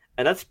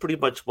 And that's pretty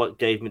much what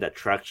gave me that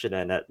traction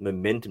and that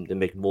momentum to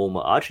make more and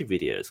more archery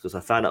videos, because I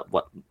found out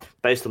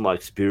based on my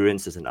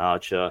experience as an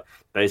archer,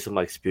 based on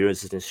my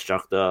experience as an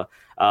instructor,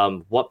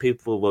 what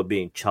people were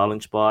being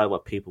challenged by,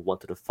 what people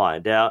wanted to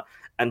find out.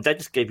 And that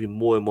just gave me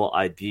more and more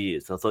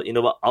ideas. I thought, you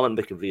know what, I'm going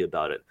to make a video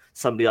about it.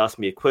 Somebody asked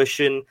me a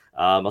question.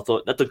 I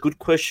thought, that's a good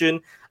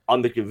question. I'll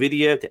make a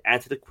video to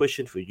answer the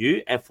question for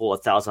you and for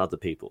 1,000 other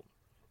people.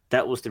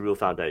 That was the real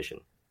foundation.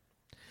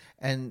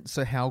 And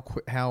so how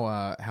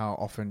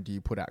often do you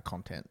put out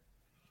content?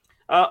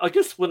 I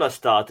guess when I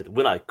started,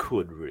 when I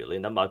could really,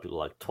 and that might be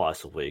like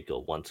twice a week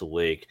or once a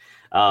week.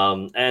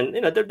 And,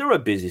 there are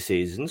busy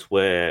seasons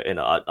where,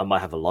 I might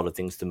have a lot of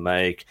things to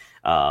make,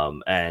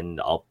 and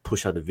I'll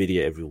push out a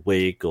video every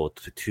week or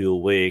two a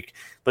week.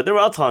 But there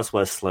are times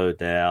where I slow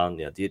down.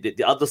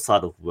 The other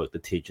side of work, the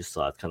teacher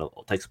side, kind of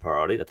takes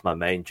priority. That's my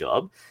main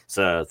job.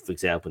 So, for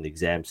example, in the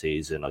exam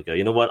season, I go,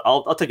 you know what,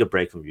 I'll take a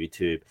break from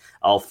YouTube.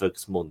 I'll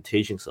focus more on the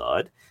teaching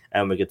side.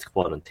 And when we get to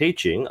quite on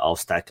teaching, I'll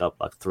stack up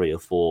like 3 or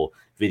 4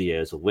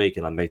 videos a week,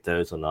 and I make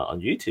those on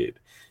YouTube.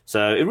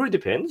 So it really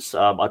depends.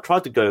 I try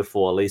to go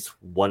for at least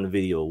 1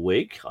 video a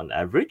week on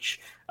average.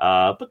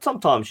 But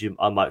sometimes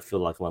I might feel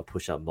like I want to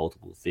push out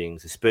multiple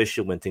things,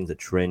 especially when things are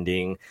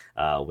trending,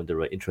 when there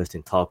are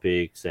interesting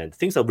topics and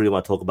things I really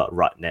want to talk about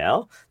right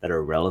now that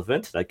are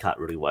relevant. They can't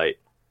really wait.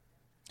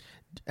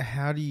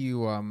 How do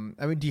you,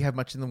 do you have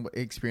much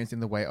experience in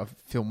the way of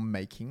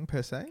filmmaking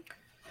per se?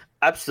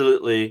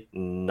 Absolutely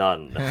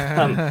none.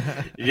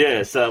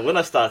 So when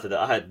I started,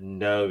 I had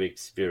no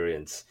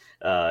experience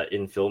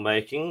in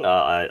filmmaking.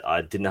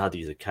 I didn't know how to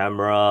use a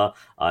camera.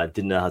 I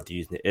didn't know how to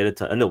use an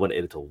editor. I didn't know what an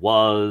editor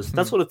was.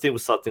 That sort of thing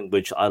was something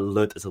which I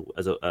learned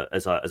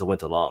as I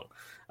went along.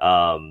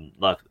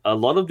 Like a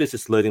lot of this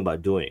is learning by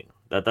doing.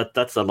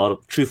 That's a lot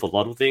of true for a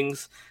lot of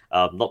things.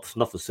 Not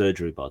for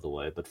surgery, by the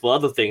way, but for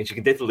other things, you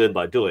can definitely learn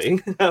by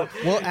doing.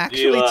 Well,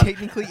 actually,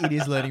 technically, it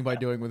is learning by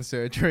doing with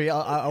surgery.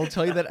 I'll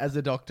tell you that as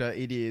a doctor,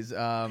 it is.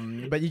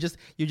 But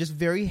you're just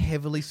very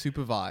heavily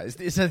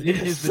supervised. Is the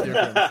difference there.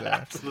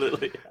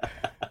 Absolutely.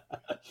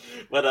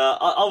 But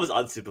I was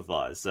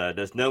unsupervised, so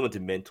there's no one to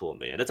mentor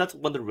me. And that's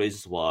one of the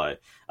reasons why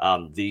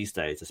these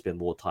days I spend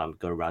more time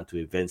going around to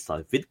events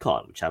like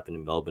VidCon, which happened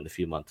in Melbourne a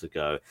few months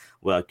ago,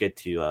 where I get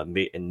to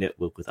meet and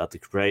network with other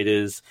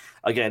creators.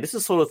 Again, this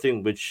is the sort of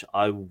thing which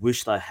I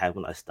wished I had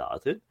when I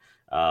started.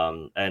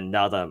 And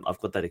now that I've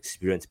got that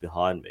experience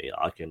behind me,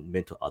 I can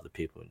mentor other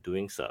people in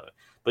doing so.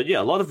 But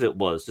yeah, a lot of it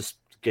was just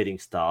getting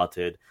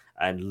started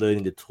and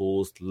learning the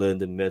tools, learn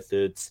the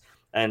methods.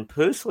 And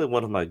personally,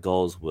 one of my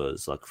goals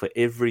was like for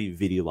every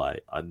video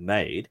I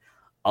made,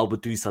 I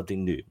would do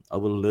something new. I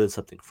would learn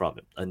something from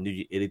it. A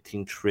new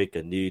editing trick,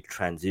 a new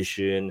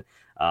transition,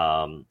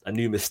 a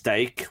new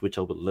mistake, which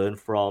I would learn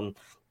from.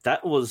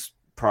 That was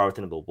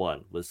priority number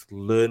 1, was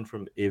learn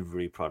from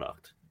every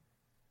product.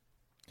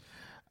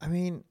 I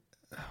mean,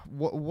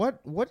 what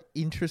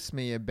interests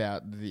me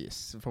about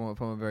this from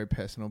a very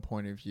personal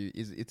point of view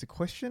is it's a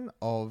question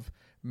of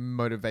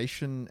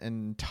motivation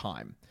and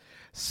time.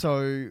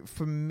 So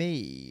for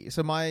me,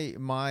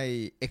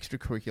 my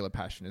extracurricular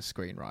passion is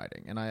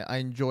screenwriting, and I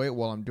enjoy it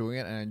while I'm doing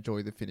it, and I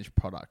enjoy the finished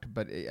product.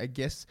 But I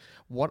guess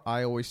what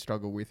I always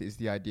struggle with is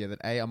the idea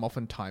that I'm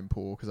often time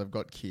poor because I've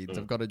got kids,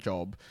 I've got a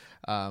job.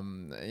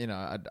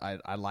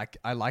 I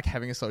like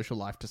having a social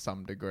life to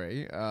some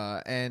degree,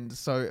 and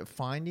so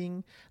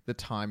finding the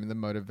time and the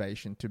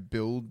motivation to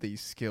build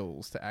these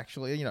skills to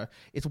actually,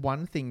 it's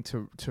one thing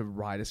to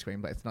write a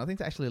screenplay. It's another thing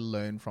to actually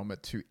learn from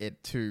it,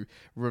 to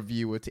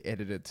review it, to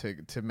edit it,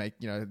 to make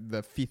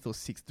the fifth or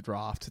sixth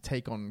draft, to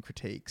take on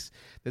critiques.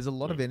 There's a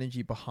lot of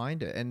energy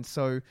behind it, and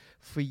so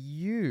for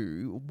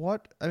you,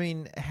 what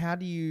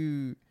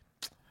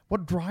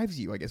drives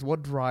you? I guess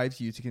what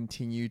drives you to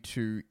continue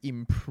to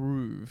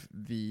improve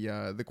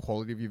the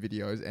quality of your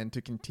videos and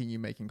to continue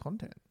making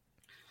content?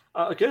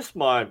 I guess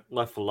my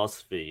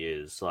philosophy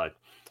is like,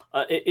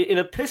 in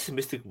a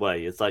pessimistic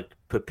way, it's like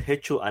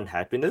perpetual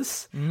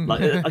unhappiness.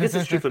 Like I guess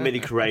it's true for many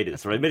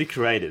creators, right? Many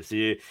creators,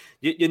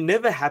 you're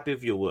never happy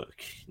with your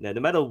work. No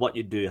matter what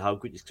you do, how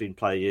good your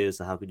screenplay is,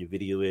 or how good your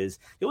video is,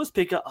 you always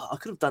pick up, I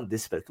could have done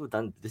this better, could have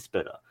done this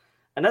better,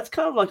 and that's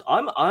kind of like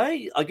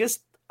I guess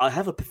I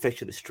have a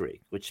perfectionist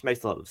streak, which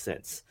makes a lot of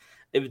sense.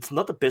 If it's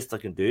not the best I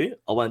can do,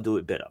 I want to do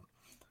it better.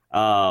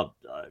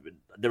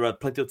 There are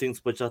plenty of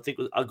things which I think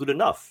are good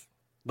enough.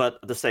 But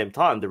at the same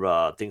time, there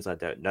are things I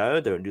don't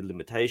know. There are new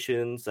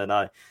limitations, and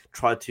I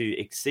try to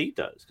exceed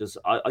those. Because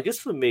I guess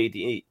for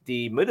me,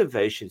 the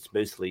motivation is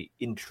mostly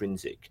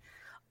intrinsic.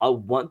 I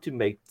want to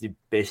make the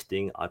best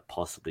thing I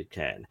possibly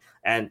can.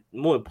 And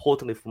more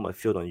importantly for my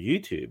field on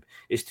YouTube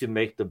is to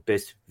make the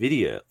best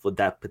video for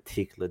that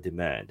particular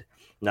demand.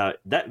 Now,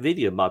 that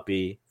video might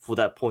be, for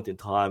that point in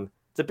time,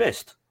 the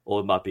best, or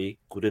it might be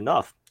good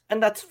enough.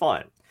 And that's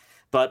fine.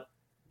 But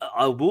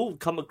I will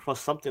come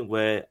across something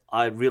where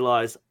I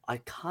realize I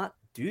can't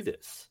do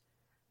this.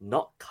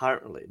 Not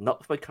currently, not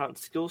with my current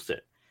skill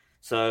set.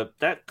 So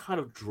that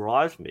kind of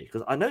drives me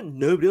because I know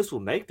nobody else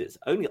will make this.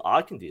 Only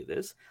I can do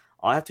this.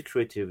 I have the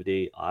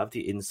creativity, I have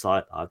the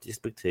insight, I have the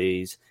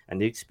expertise and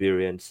the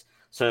experience.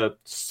 So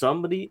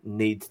somebody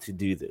needs to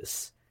do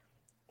this.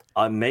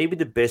 I may be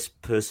the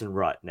best person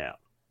right now.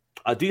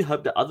 I do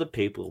hope that other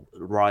people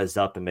rise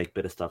up and make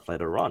better stuff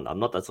later on. I'm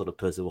not that sort of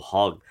person who will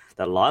hog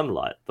that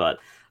limelight, but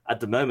at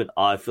the moment,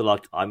 I feel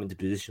like I'm in the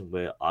position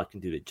where I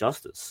can do it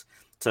justice.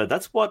 So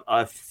that's what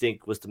I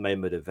think was the main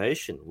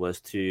motivation,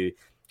 was to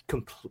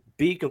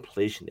be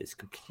completionist,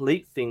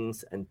 complete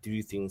things and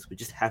do things. We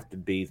just have to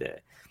be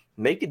there.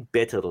 Make it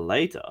better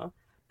later,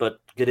 but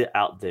get it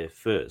out there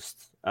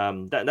first.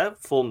 That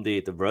formed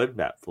the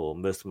roadmap for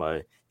most of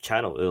my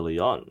channel early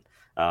on.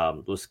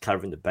 Was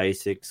covering the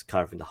basics,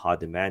 covering the high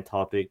demand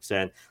topics.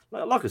 And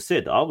like I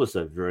said, I was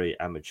a very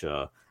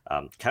amateur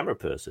camera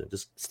person.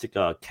 Just stick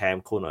a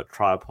camcorder on a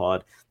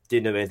tripod,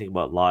 didn't know anything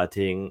about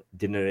lighting,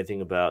 didn't know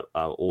anything about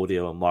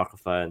audio and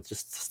microphones,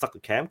 just stuck a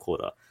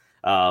camcorder.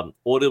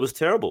 Audio was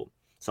terrible.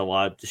 So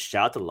I just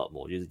shouted a lot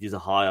more, use a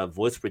higher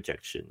voice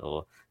projection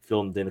or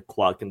filmed in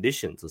quiet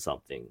conditions or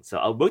something. So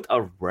I worked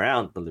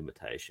around the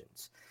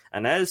limitations.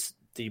 And as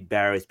the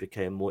barriers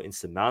became more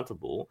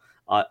insurmountable,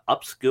 I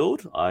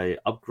upskilled, I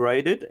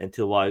upgraded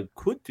until I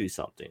could do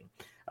something.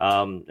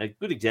 A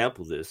good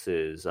example of this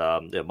is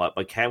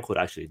my camcorder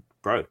actually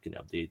broke.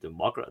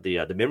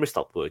 The memory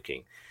stopped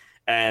working,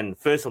 and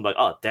first I'm like,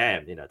 oh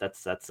damn,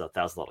 that's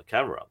 $1,000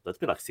 camera. That's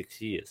been like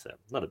 6 years, so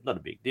not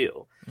a big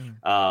deal.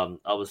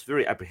 I was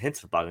very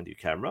apprehensive about a new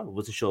camera. I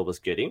wasn't sure what I was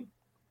getting.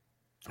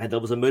 And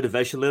there was a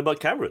motivation to learn about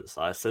cameras.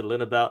 I started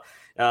learning about,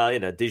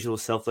 digital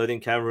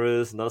self-loading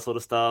cameras and that sort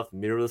of stuff,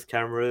 mirrorless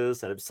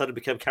cameras, and I suddenly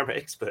became a camera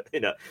expert,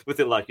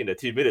 within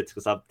 2 minutes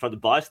because I'm trying to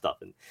buy stuff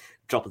and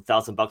drop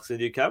 $1,000 in a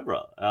new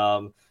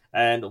camera.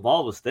 And while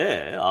I was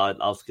there, I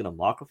was getting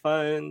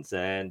microphones,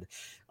 and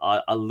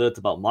I learned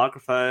about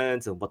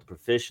microphones and what the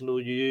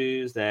professional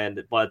used.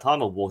 And by the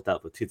time I walked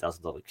out with a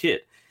 $2,000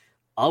 kit,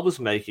 I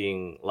was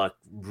making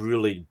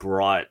really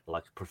bright,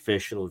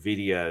 professional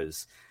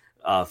videos.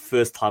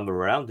 First time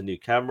around, the new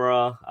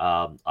camera.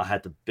 I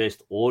had the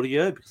best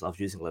audio because I was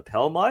using a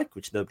lapel mic,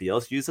 which nobody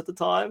else used at the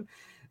time.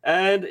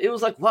 And it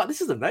was like, wow, this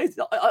is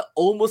amazing. I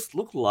almost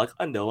look like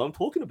I know what I'm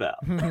talking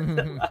about.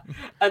 And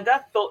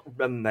that felt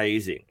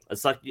amazing.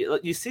 It's like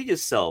you see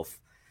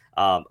yourself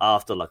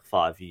after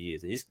 5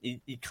 years, and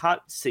you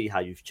can't see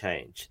how you've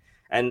changed.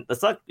 And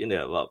it's like,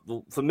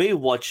 for me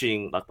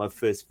watching my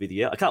first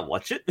video, I can't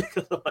watch it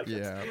because I'm like,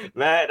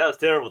 man, that was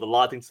terrible. The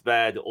lighting's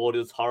bad. The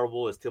audio's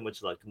horrible. There's too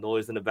much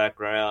noise in the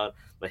background.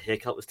 My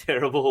haircut was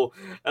terrible.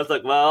 I was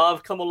like, well,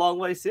 I've come a long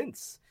way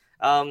since.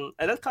 And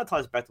that kind of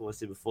ties back to what I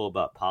said before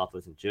about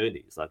pathways and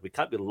journeys. We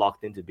can't be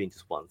locked into being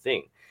just one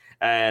thing.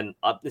 And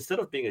instead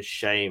of being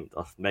ashamed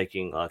of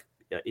making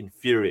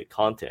inferior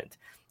content,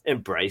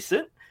 embrace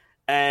it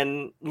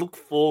and look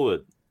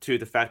forward to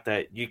the fact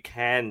that you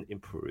can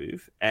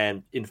improve,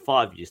 and in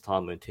 5 years'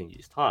 time or in 10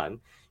 years'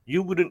 time,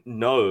 you wouldn't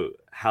know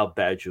how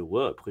bad you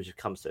were because you've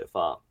come so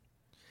far.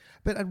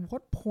 But at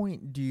what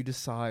point do you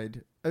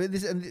decide? I mean,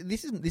 this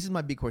is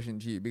my big question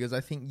to you, because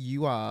I think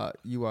you are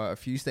a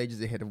few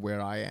stages ahead of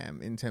where I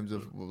am in terms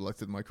of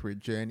my career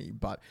journey.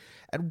 But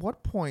at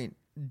what point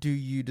do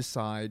you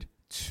decide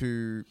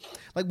to,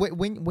 like,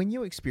 when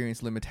you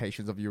experience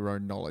limitations of your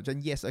own knowledge,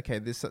 and yes, okay,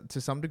 this to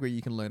some degree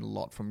you can learn a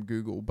lot from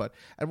Google, but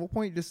at what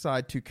point do you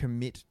decide to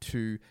commit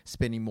to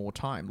spending more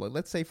time? Like,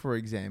 let's say, for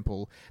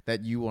example,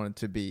 that you wanted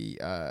to be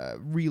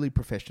really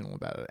professional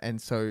about it,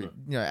 and so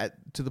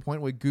to the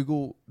point where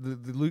Google,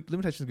 the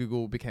limitations of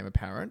Google became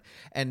apparent,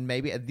 and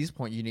maybe at this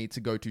point you need to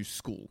go to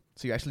school.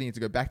 So you actually need to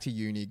go back to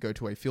uni, go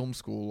to a film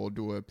school, or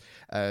do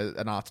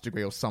an arts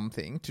degree or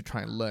something to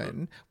try and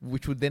learn,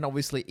 which would then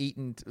obviously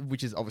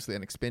which is obviously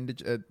an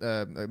expenditure,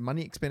 a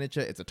money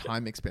expenditure. It's a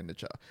time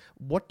expenditure.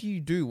 What do you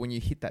do when you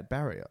hit that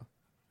barrier?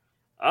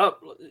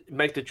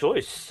 Make the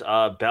choice.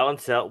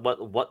 Balance out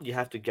what you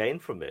have to gain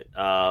from it.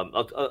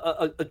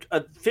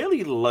 A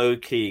fairly low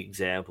key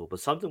example, but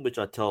something which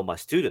I tell my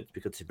students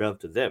because it's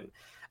relevant to them.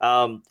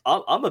 I'm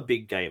a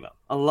big gamer.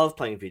 I love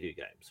playing video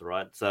games,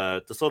 right? So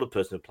the sort of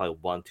person who play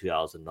 1-2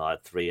 hours a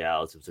night, 3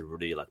 hours if it's a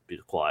really like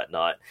bit quiet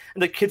night,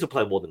 and the kids will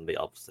play more than me,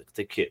 obviously.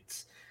 They're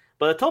kids,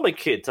 but I tell my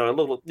kids, all right,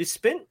 look, you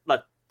spend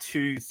like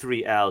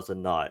 2-3 hours a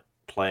night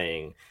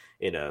playing,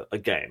 a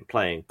game,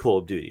 playing Call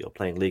of Duty or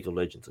playing League of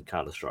Legends or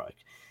Counter-Strike,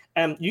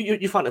 and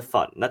you find it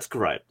fun. And that's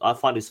great. I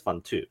find this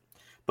fun too.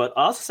 But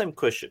I ask the same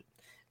question: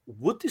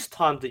 would this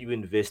time that you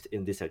invest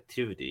in this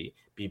activity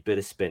be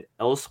better spent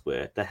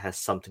elsewhere that has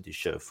something to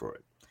show for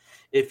it?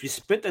 If you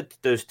spent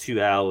those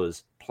 2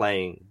 hours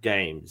playing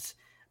games,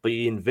 but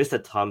you invest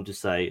that time to,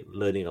 say,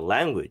 learning a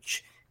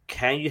language,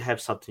 can you have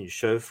something to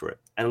show for it?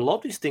 And a lot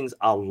of these things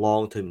are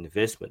long-term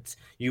investments.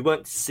 You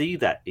won't see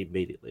that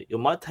immediately. It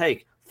might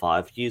take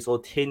 5 years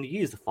or 10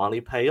 years to finally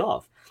pay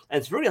off. And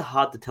it's very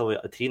hard to tell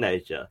a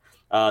teenager,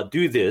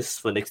 do this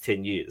for the next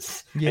 10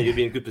 years and you'll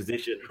be in a good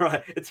position,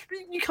 right?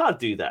 You can't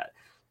do that.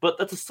 But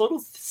that's a sort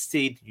of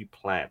seed you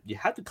plant. You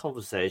have the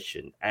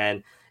conversation,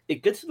 and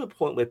it gets to the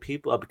point where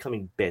people are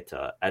becoming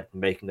better at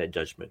making that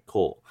judgment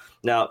call.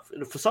 Now,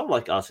 for someone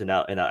like us in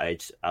our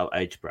age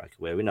bracket,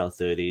 where we're in our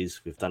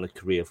 30s, we've done a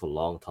career for a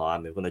long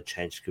time, we're going to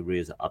change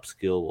careers,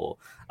 upskill, or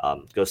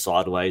go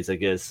sideways, I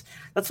guess.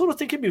 That sort of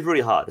thing can be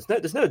really hard.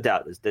 There's no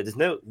doubt. There's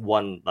no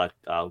one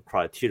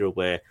criteria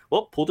where,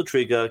 well, pull the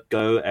trigger,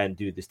 go and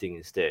do this thing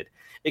instead.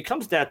 It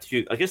comes down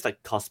to, I guess,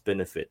 like cost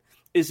benefit.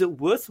 Is it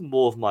worth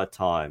more of my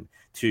time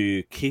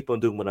to keep on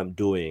doing what I'm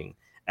doing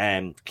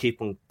and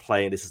keep on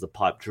playing this as a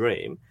pipe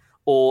dream,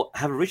 or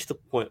have I reached the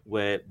point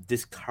where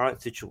this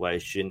current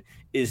situation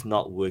is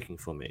not working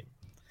for me?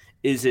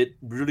 Is it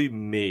really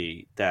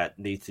me that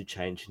needs to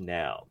change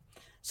now?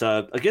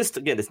 So I guess,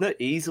 again, there's no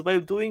easy way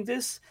of doing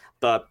this,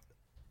 but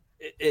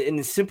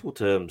in simple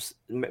terms,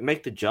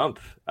 make the jump.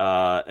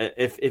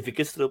 If it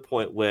gets to the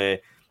point where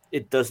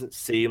it doesn't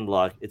seem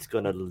like it's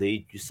going to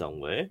lead you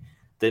somewhere,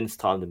 then it's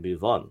time to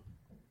move on.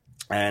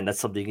 And that's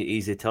something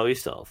easy to tell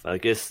yourself. I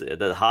guess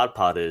the hard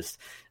part is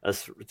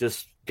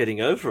just getting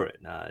over it.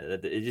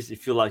 You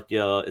feel like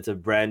it's a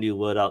brand new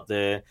word out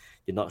there.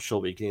 You're not sure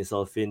what you're getting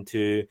yourself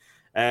into,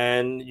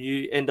 and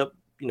you end up,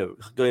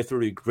 going through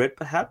regret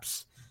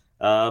perhaps.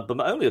 But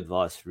my only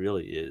advice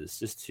really is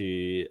just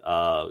to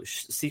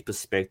see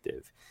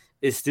perspective.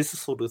 Is this the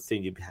sort of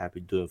thing you'd be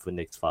happy doing for the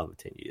next 5 or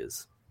 10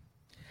 years?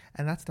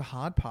 And that's the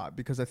hard part,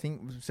 because I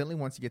think certainly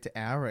once you get to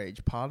our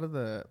age, part of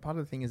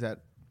the thing is that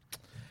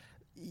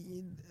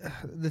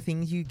the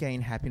things you gain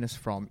happiness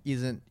from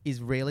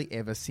is rarely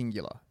ever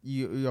singular.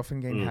 You often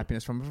gain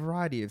happiness from a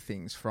variety of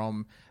things,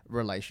 from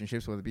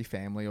relationships, whether it be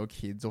family or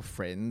kids or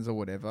friends or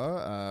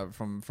whatever,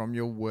 from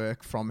your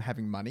work, from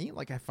having money.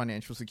 Like,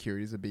 financial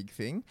security is a big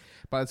thing.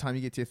 By the time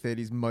you get to your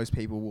 30s, most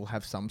people will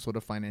have some sort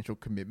of financial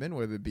commitment,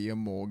 whether it be a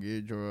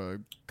mortgage or a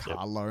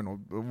car loan or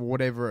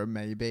whatever it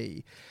may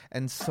be.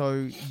 And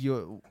so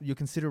your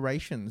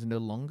considerations no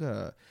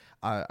longer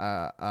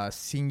are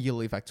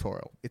singularly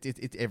factorial.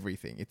 It's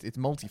everything. It's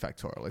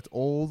multifactorial. It's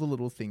all the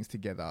little things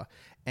together,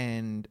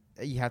 and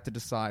you have to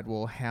decide,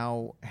 well,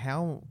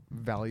 how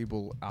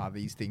valuable are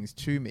these things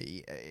to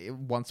me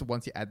once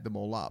you add them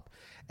all up.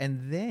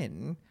 And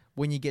then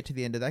when you get to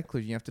the end of that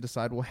conclusion, you have to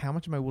decide, well, how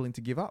much am I willing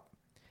to give up?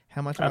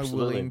 How much am I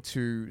willing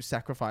to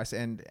sacrifice,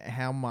 and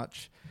how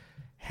much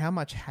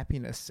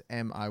happiness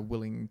am I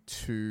willing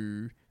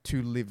to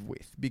live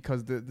with?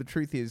 Because the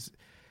truth is,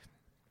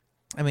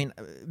 I mean,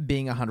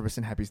 being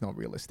 100% happy is not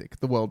realistic.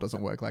 The world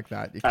doesn't work like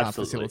that. You can't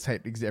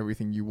facilitate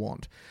everything you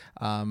want.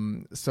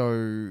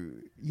 So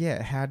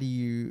yeah, how do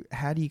you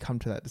come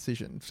to that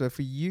decision? So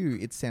for you,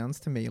 it sounds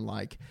to me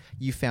like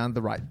you found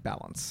the right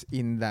balance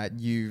in that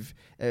you've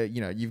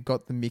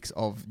got the mix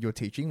of your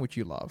teaching, which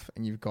you love,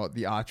 and you've got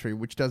the archery,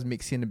 which does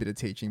mix in a bit of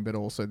teaching, but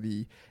also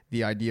the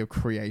idea of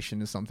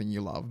creation is something you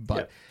love.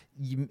 But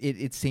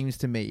it seems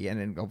to me,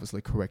 and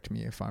obviously correct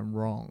me if I'm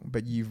wrong,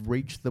 but you've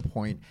reached the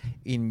point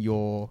in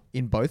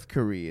in both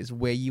careers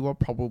where you are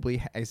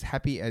probably as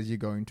happy as you're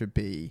going to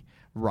be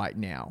right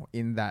now,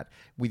 in that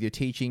with your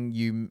teaching,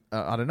 you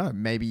I don't know,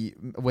 maybe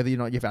whether or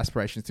not you have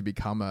aspirations to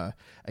become a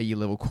year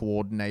level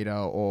coordinator,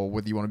 or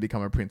whether you want to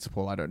become a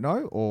principal, I don't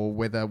know, or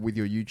whether with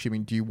your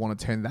YouTubing, do you want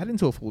to turn that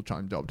into a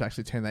full-time job, to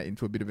actually turn that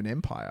into a bit of an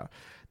empire?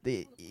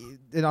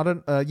 And I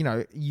don't,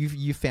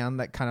 you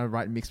found that kind of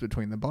right mix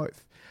between them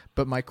both.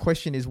 But my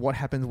question is, what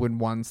happens when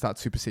one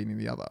starts superseding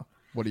the other?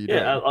 What do you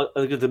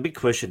do? The big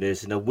question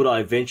is, would I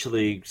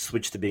eventually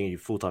switch to being a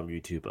full-time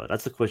YouTuber?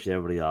 That's the question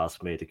everybody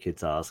asks me, the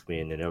kids ask me,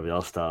 and then everybody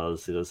else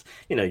does. Because,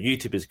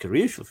 YouTube is a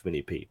career for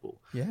many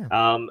people. Yeah.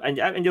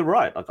 And you're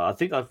right. Like, I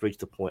think I've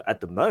reached a point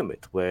at the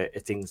moment where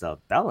things are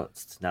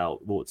balanced. Now,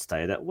 will it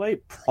stay that way?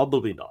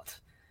 Probably not.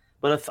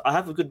 But if I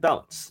have a good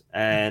balance,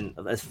 and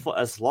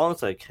as long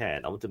as I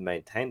can, I want to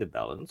maintain the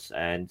balance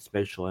and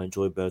make sure I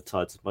enjoy both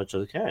sides as much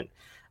as I can.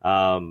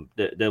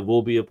 There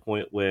will be a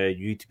point where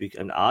YouTube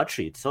and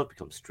archery itself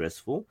becomes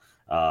stressful.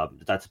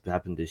 That's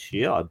happened this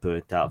year. I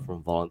burnt out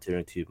from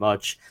volunteering too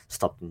much,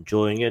 stopped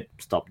enjoying it,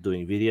 stopped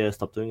doing videos,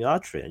 stopped doing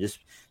archery, and just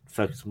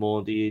focus more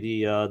on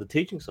the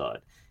teaching side.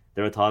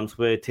 There are times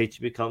where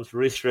teaching becomes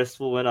really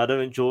stressful when I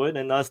don't enjoy it,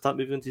 and I start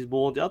moving to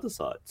more on the other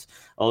sides,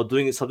 or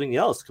doing something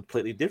else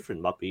completely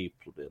different. Might be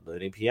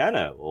learning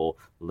piano or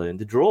learning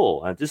to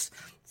draw, and just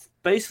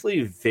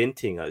basically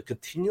venting,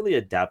 continually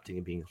adapting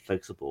and being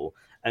flexible,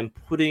 and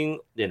putting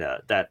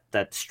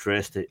that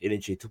stress, that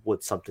energy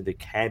towards something that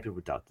can be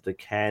productive, that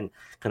can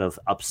kind of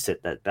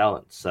upset that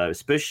balance. So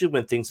especially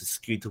when things are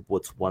skewed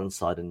towards one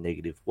side in a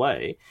negative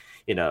way,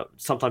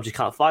 sometimes you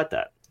can't fight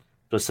that.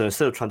 But so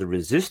instead of trying to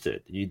resist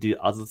it, you do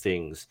other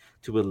things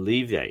to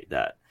alleviate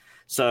that.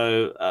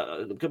 So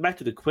go back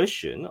to the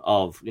question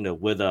of,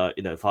 whether,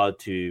 if I were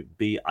to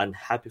be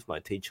unhappy with my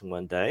teaching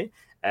one day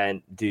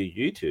and do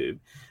YouTube,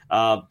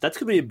 that's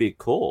going to be a big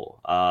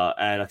call.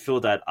 And I feel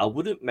that I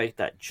wouldn't make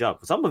that jump,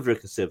 because I'm a very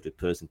conservative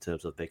person in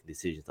terms of making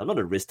decisions. I'm not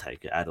a risk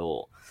taker at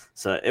all.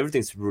 So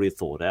everything's really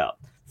thought out.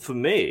 For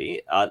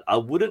me, I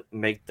wouldn't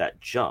make that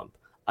jump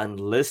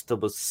unless there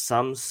was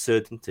some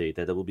certainty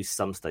that there will be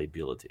some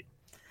stability.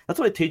 That's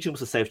why teaching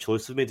was a safe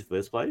choice for me in the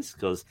first place,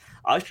 because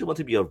I actually wanted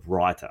to be a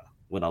writer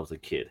when I was a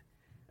kid.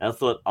 And I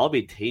thought, I'll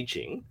be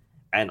teaching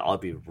and I'll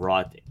be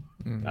writing.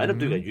 Mm-hmm. I ended up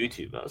doing a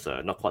YouTuber, so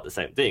not quite the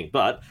same thing,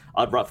 but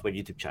I'd write for my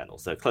YouTube channel,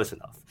 so close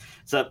enough.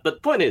 But the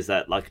point is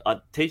that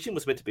teaching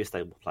was meant to be a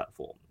stable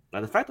platform.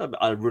 And the fact that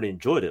I really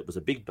enjoyed it was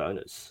a big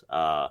bonus.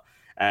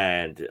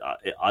 And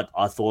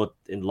I thought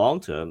in long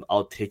term,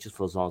 I'll teach it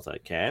for as long as I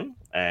can,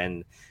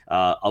 and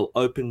I'll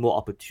open more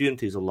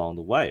opportunities along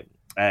the way.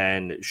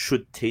 And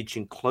should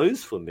teaching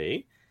close for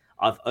me,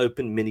 I've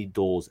opened many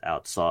doors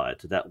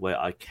outside, so that way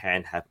I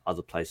can have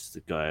other places to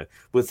go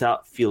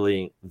without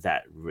feeling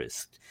that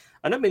risk.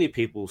 I know many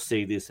people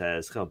see this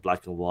as kind of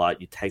black and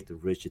white. You take the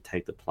risk, you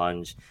take the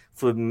plunge.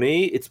 For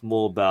me, it's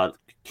more about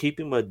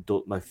keeping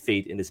my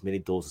feet in as many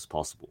doors as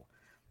possible.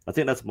 I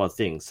think that's my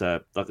thing. So,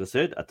 like I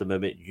said, at the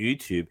moment,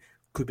 YouTube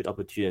could be an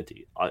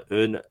opportunity. I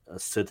earn a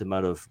certain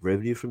amount of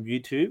revenue from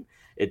YouTube.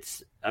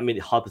 It's,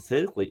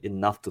 hypothetically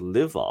enough to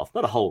live off.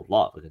 Not a whole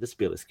lot, I can just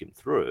barely skim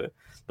through.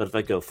 But if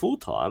I go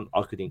full-time,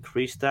 I could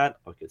increase that.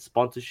 I get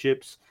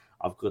sponsorships.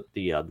 I've got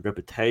the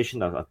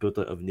reputation. I've built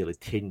it over nearly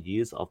 10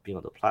 years of being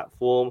on the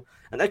platform.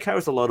 And that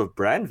carries a lot of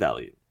brand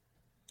value.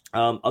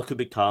 I could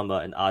become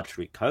an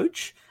archery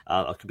coach.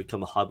 I could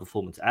become a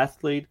high-performance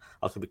athlete.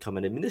 I could become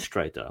an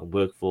administrator and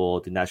work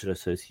for the National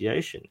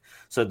Association.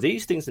 So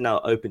these things are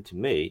now open to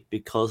me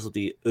because of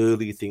the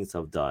early things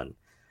I've done.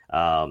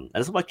 And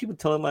that's what I keep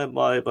telling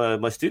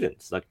my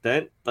students.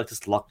 Don't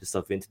just lock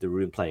yourself into the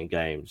room playing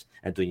games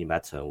and doing your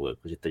maths homework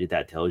because your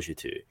dad tells you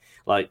to.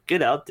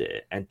 Get out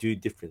there and do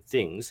different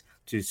things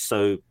to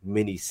sow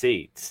many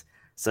seeds.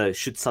 So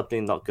should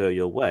something not go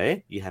your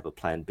way, you have a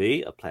plan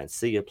B, a plan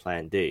C, a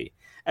plan D.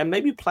 And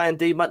maybe plan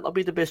D might not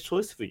be the best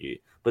choice for you,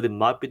 but it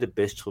might be the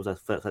best choice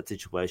for that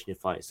situation you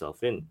find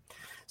yourself in.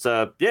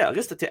 So, yeah, I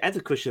guess to answer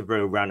the question in a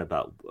very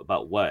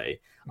roundabout way,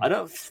 I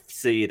don't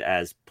see it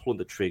as pulling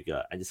the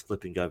trigger and just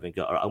flipping over and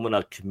go, all right, I'm going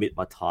to commit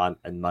my time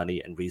and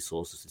money and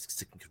resources to a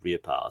second career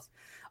path.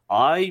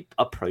 I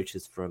approach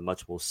this from a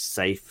much more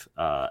safe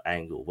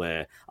angle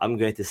where I'm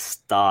going to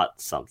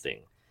start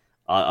something.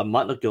 I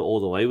might not go all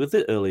the way with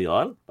it early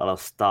on, but I'll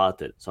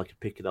start it so I can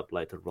pick it up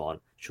later on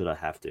should I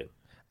have to.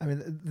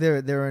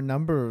 There are a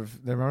number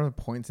of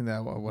points in there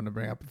I want to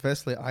bring up.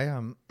 Firstly,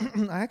 I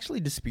actually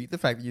dispute the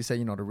fact that you say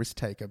you're not a risk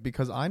taker,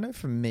 because I know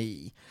for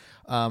me,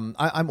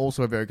 I'm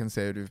also a very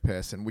conservative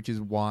person, which is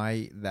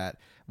why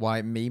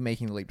me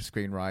making the leap to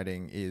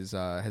screenwriting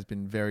has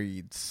been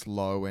very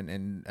slow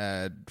and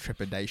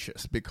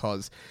trepidatious,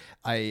 because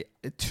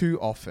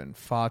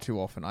far too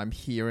often, I'm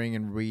hearing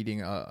and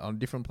reading on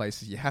different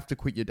places, you have to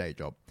quit your day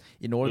job.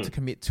 In order to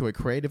commit to a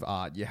creative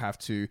art, you have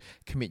to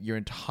commit your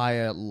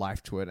entire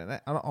life to it. And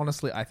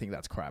honestly, I think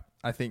that's crap.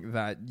 I think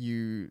that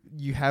you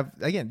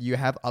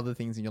have other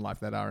things in your life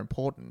that are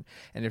important,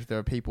 and if there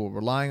are people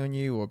relying on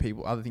you or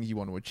other things you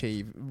want to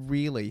achieve,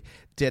 really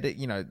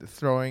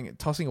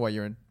tossing away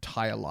your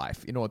entire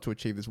life in order to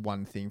achieve this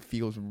one thing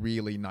feels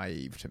really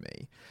naive to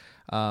me.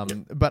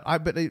 But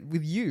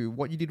with you,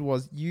 what you did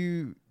was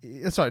this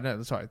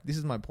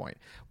is my point.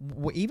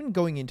 Even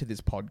going into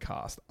this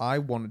podcast, I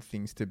wanted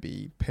things to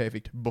be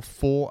perfect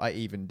before I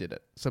even did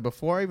it. So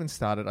before I even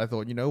started, I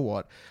thought, you know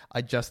what?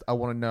 I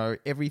want to know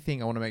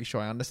everything. I want to make sure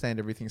I understand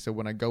everything. So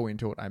when I go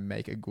into it, I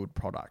make a good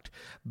product.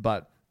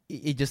 But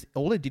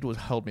all it did was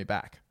hold me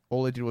back.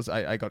 All it did was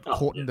I got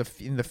caught in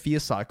the fear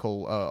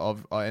cycle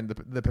and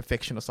the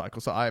perfectionist cycle.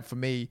 So I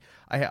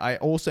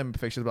also am a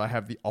perfectionist, but I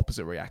have the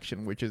opposite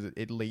reaction, which is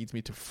it leads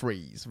me to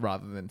freeze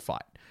rather than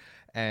fight.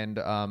 And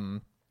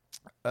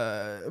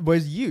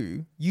whereas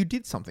you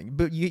did something,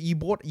 but you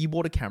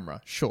bought a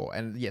camera, sure,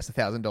 and yes,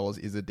 $1,000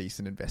 is a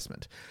decent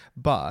investment,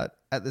 but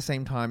at the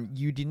same time,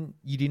 you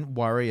didn't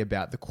worry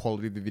about the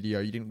quality of the video,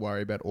 you didn't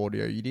worry about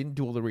audio, you didn't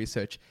do all the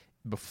research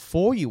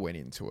before you went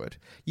into it.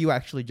 You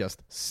actually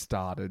just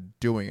started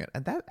doing it,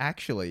 and that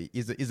actually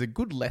is a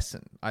good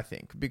lesson, I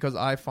think, because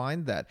I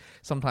find that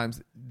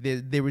sometimes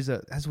there is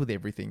as with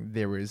everything,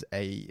 there is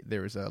a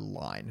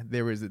line,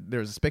 there is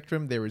a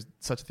spectrum, there is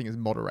such a thing as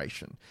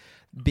moderation.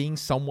 Being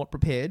somewhat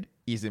prepared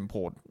is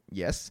important,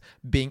 yes.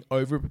 Being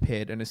over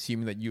prepared and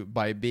assuming that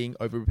by being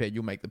over prepared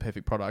you'll make the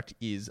perfect product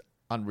is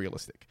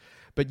unrealistic.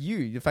 But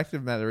the fact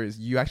of the matter is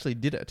you actually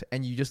did it,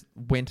 and you just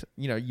went,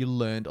 you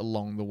learned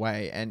along the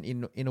way, and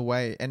in a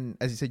way, and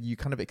as you said, you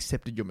kind of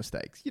accepted your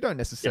mistakes. You don't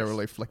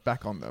necessarily flick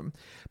back on them,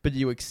 but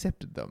you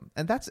accepted them,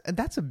 and that's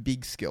a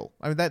big skill.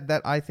 I mean,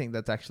 that I think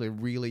that's actually a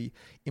really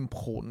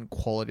important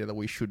quality that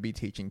we should be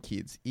teaching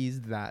kids,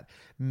 is that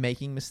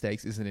making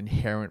mistakes is an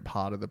inherent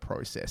part of the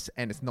process,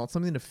 and it's not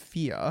something to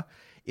fear.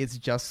 It's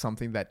just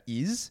something that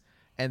is,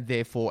 and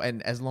therefore,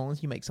 and as long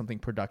as you make something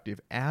productive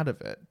out of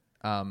it,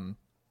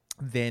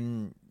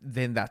 then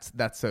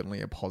that's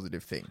certainly a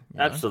positive thing.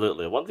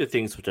 Absolutely. One of the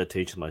things which I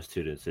teach my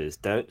students is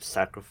don't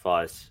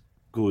sacrifice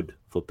good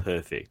for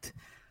perfect.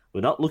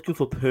 We're not looking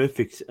for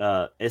perfect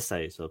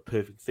essays or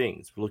perfect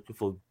things. We're looking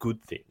for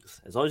good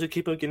things. As long as you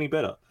keep on getting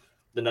better,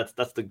 then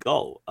that's the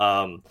goal.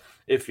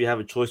 If you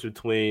have a choice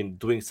between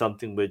doing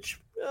something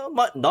which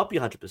might not be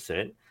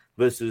 100%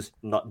 versus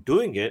not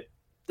doing it,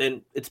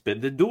 then it's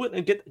better to do it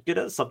and get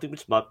at something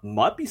which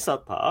might be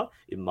subpar.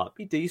 It might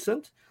be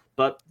decent,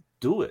 but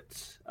do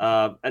it.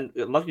 And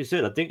like you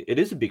said, I think it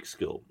is a big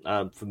skill.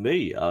 For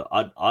me,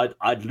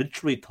 I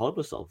literally told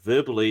myself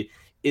verbally,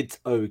 it's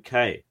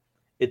okay.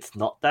 It's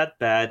not that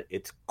bad.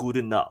 It's good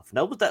enough.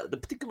 Now, with the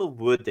particular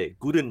word there,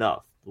 good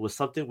enough, was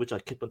something which I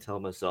kept on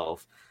telling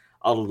myself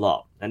a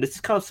lot. And this is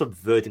kind of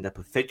subverting that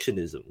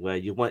perfectionism where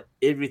you want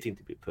everything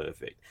to be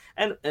perfect.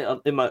 And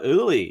in my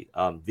early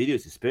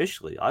videos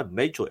especially, I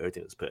made sure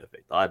everything was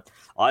perfect. I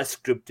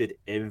scripted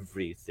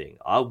everything.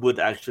 I would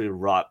actually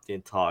write the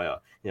entire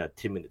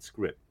 10-minute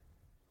script.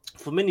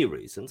 For many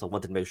reasons, I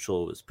wanted to make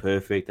sure it was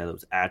perfect, that it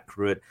was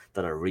accurate,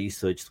 that I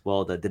researched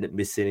well, that I didn't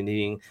miss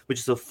anything, which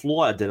is a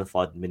flaw I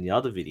identified in many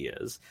other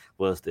videos,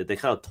 was that they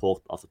kind of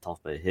talked off the top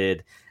of their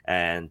head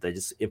and they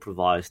just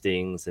improvised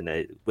things and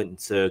they went in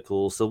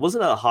circles. So it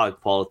wasn't a high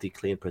quality,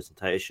 clean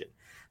presentation.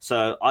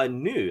 So I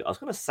knew I was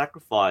going to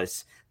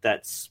sacrifice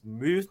that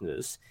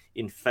smoothness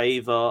in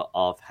favor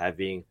of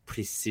having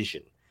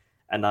precision.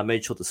 And I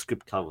made sure the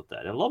script covered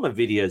that. And a lot of my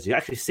videos, you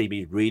actually see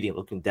me reading,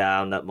 looking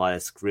down at my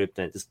script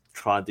and just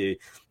trying to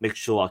make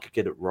sure I could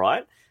get it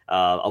right.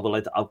 I would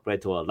like to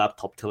upgrade to a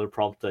laptop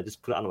teleprompter and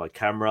just put it under my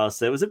camera.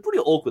 So it was a pretty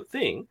awkward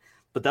thing,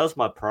 but that was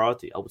my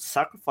priority. I would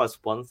sacrifice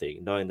one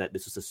thing, knowing that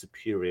this was a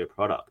superior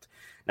product.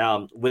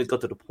 Now, when it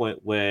got to the point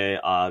where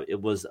I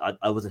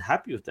wasn't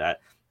happy with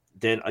that,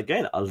 then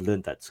again, I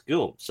learned that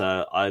skill.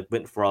 So I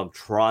went from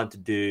trying to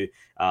do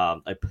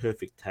a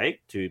perfect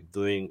take to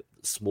doing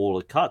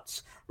smaller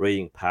cuts,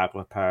 reading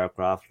paragraph by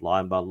paragraph,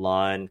 line by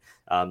line,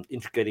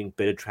 integrating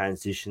better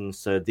transitions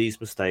so these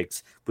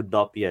mistakes would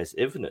not be as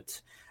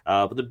evident.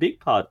 But the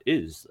big part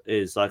is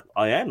like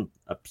I am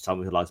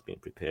someone who likes being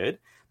prepared,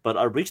 but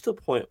I reached a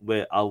point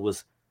where I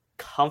was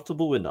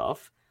comfortable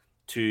enough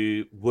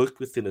to work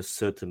within a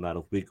certain amount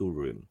of wiggle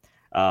room.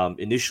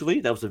 Initially,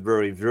 that was a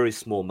very, very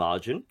small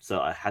margin, so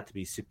I had to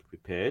be super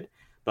prepared.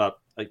 But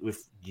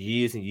with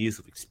years and years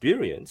of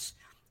experience,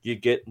 you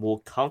get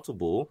more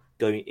comfortable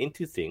going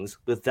into things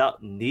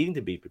without needing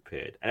to be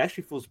prepared, and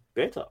actually feels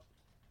better.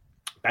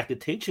 Back to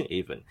teaching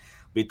even.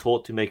 We're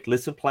taught to make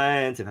lesson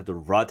plans and have to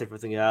write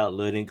everything out,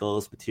 learning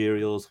goals,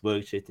 materials,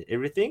 worksheets, and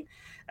everything.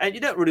 And you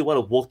don't really want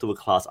to walk through a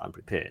class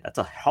unprepared. That's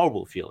a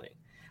horrible feeling.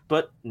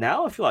 But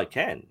now I feel I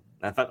can.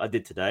 In fact, I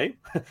did today.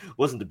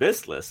 Wasn't the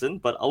best lesson,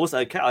 but I was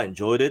okay. I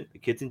enjoyed it. The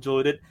kids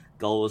enjoyed it.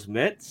 Goal was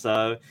met.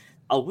 So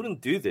I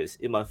wouldn't do this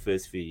in my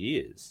first few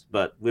years.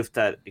 But with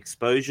that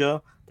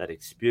exposure, that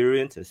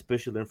experience, and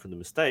especially learn from the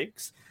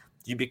mistakes,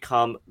 you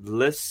become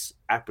less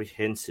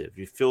apprehensive.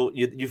 You feel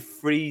you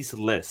freeze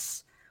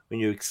less when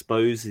you're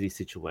exposed to these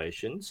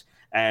situations,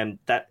 and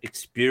that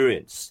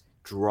experience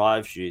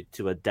drives you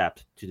to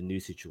adapt to the new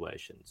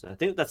situations. And I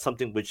think that's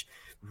something which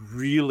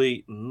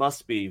really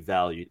must be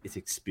valued is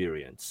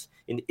experience.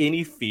 In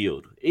any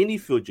field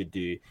you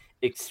do,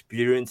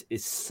 experience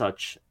is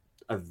such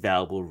a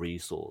valuable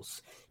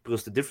resource,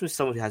 because the difference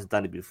someone who hasn't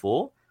done it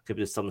before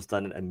compared to someone's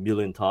done it a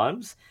million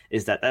times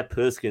is that that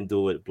person can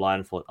do it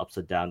blindfold,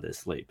 upside down their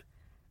sleep.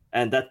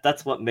 And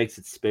that's what makes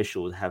it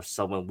special to have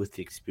someone with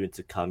the experience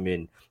to come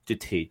in to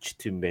teach,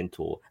 to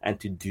mentor, and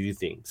to do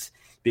things,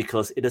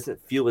 because it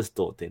doesn't feel as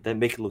daunting. They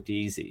make it look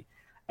easy,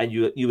 and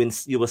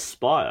you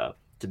aspire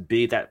to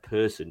be that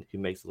person who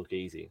makes it look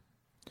easy.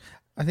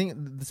 I think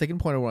the second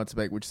point I wanted to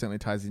make, which certainly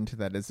ties into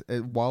that, is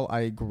while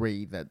I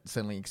agree that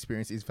certainly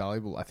experience is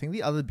valuable, I think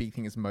the other big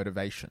thing is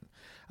motivation.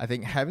 I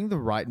think having the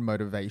right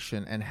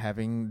motivation and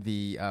having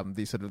the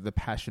sort of the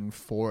passion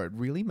for it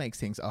really makes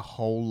things a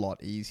whole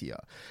lot easier.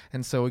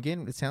 And so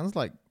again, it sounds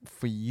like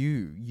for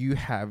you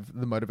have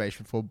the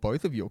motivation for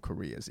both of your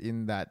careers,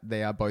 in that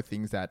they are both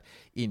things that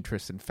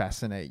interest and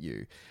fascinate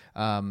you.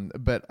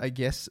 But I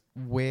guess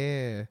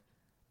what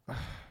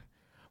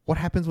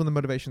happens when the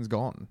motivation's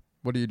gone?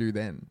 What do you do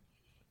then?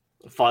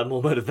 Find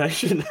more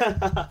motivation.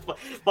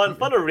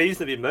 find a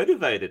reason to be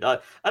motivated. I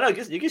don't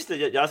know.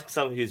 You're asking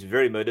someone who's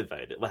very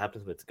motivated, what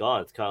happens when it's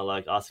gone? It's kind of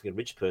like asking a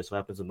rich person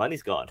what happens when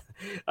money's gone.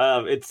 I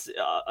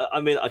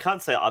mean, I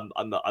can't say I'm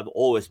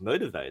always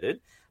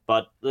motivated,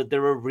 but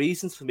there are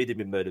reasons for me to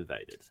be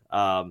motivated.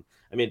 I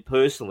mean,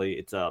 personally,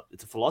 it's a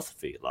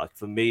philosophy. Like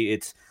for me,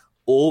 it's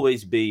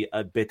always be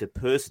a better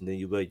person than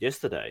you were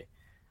yesterday.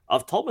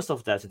 I've told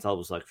myself that since I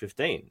was like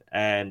 15,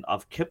 and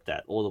I've kept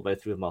that all the way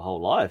through my whole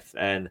life.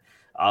 And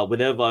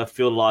whenever I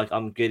feel like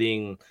I'm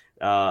getting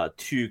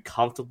too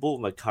comfortable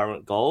with my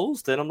current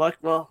goals, then I'm like,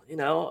 well,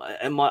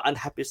 am I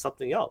unhappy with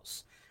something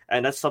else?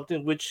 And that's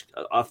something which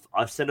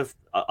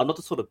I'm not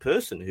the sort of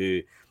person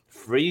who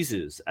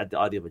freezes at the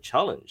idea of a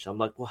challenge. I'm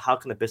like, well, how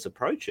can I best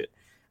approach it?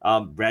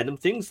 Random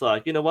things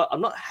like, you know what,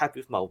 I'm not happy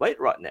with my weight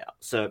right now.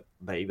 So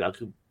maybe I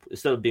could,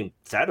 instead of being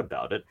sad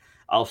about it,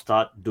 I'll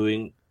start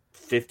doing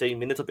 15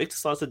 minutes of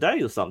exercise a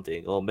day or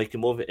something, or making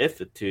more of an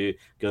effort to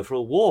go for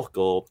a walk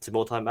or spend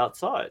more time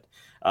outside.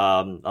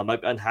 I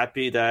might be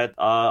unhappy that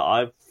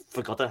I've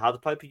forgotten how to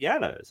play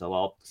piano, so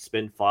I'll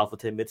spend 5 or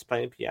 10 minutes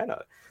playing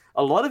piano.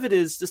 A lot of it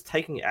is just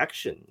taking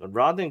action. And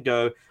rather than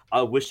go,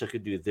 I wish I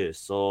could do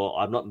this, or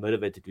I'm not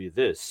motivated to do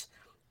this,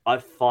 I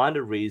find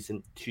a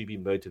reason to be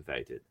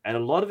motivated. And a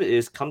lot of it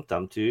is come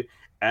down to,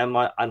 am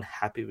I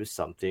unhappy with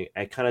something,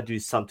 and can I do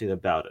something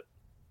about it?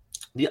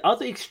 The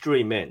other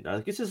extreme end,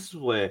 I guess this is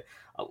where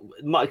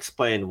it might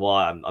explain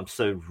why I'm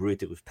so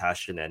rooted with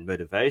passion and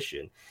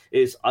motivation,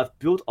 is I've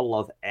built a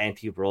lot of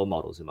anti-role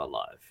models in my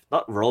life.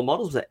 Not role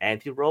models, but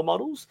anti-role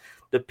models.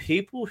 The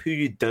people who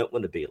you don't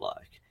want to be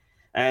like.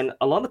 And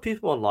a lot of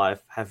people in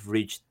life have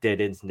reached dead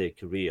ends in their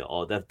career,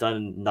 or they've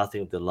done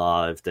nothing with their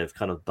lives. They've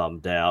kind of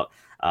bummed out.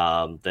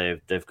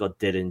 They've got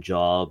dead end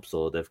jobs,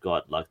 or they've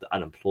got like the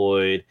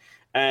unemployed.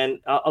 And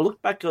I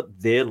look back at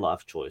their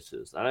life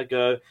choices and I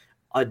go,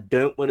 I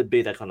don't want to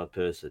be that kind of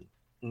person,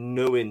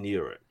 nowhere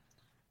near it.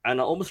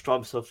 And I almost drive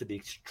myself to the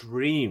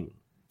extreme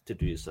to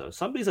do so.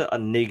 Some of these are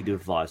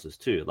negative vices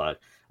too. Like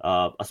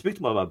I speak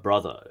to my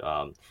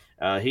brother.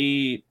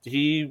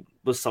 He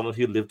was someone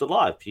who lived a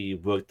life. He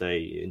worked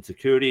in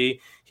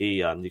security.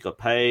 He got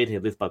paid. He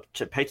lived by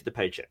paycheck to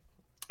paycheck.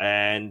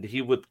 And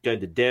he would go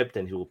into debt,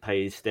 and he would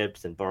pay his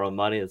debts and borrow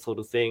money, that sort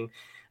of thing.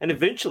 And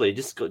eventually it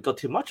just got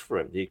too much for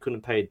him. He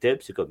couldn't pay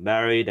debts. He got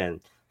married, and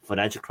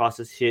financial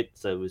crisis hit,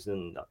 so it was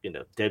in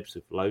debts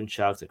with loan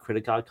sharks and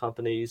credit card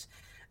companies,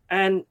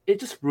 and it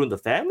just ruined the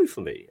family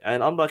for me.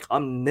 And I'm like,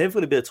 I'm never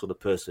going to be that sort of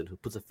person who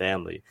puts a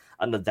family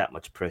under that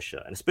much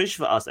pressure, and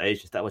especially for us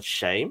Asians, that much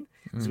shame,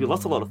 because we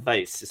lost a lot of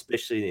face,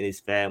 especially in his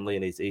family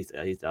and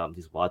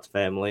his wife's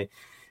family,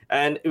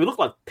 and we look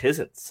like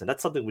peasants, and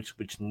that's something which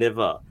we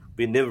never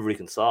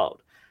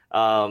reconciled.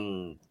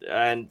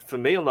 And for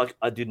me, I'm like,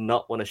 I did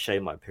not want to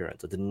shame my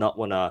parents. I did not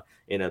want to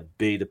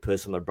be the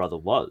person my brother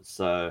was.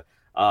 So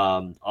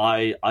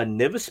I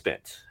never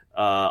spent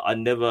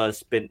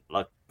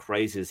like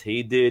crazy as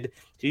he did.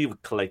 He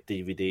would collect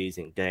DVDs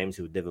and games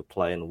he would never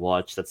play and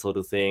watch, that sort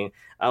of thing.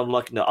 I'm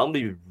like, no, I'm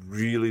going to be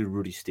really,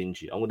 really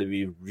stingy. I'm going to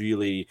be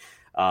really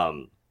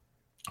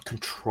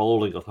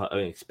controlling of my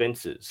own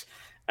expenses.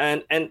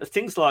 And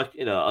things like,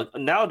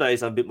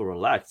 nowadays I'm a bit more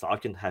relaxed. I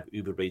can have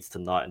Uber Eats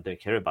tonight and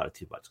don't care about it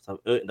too much. I've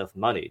earned enough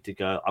money to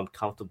go, I'm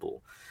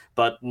comfortable.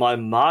 But my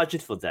margin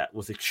for that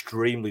was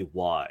extremely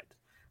wide.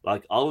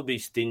 Like, I would be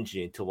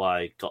stingy until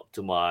I got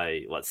to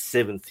my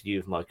 7th year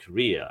of my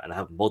career and I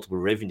have multiple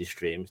revenue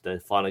streams. Then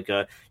finally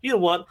go, you know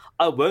what?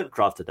 I won't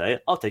drive today.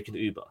 I'll take an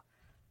Uber.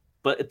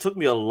 But it took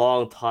me a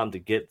long time to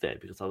get there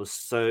because I was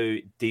so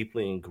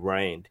deeply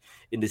ingrained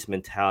in this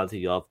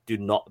mentality of do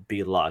not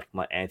be like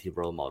my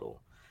anti-role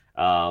model.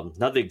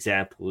 Another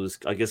example is,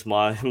 I guess,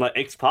 my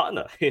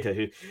ex-partner.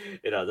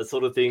 The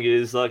sort of thing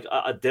is like,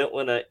 I don't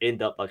want to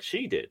end up like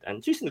she did.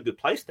 And she's in a good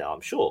place now,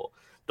 I'm sure.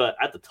 But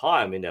at the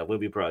time, when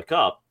we broke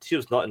up, she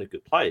was not in a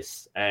good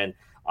place. And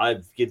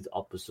I've given the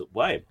opposite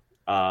way.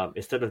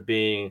 instead of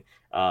being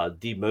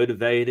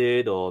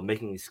demotivated or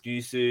making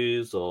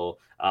excuses or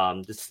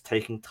just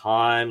taking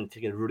time,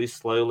 taking it really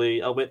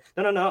slowly, I went,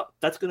 no,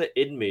 that's going to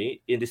end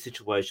me in this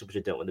situation which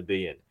I don't want to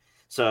be in.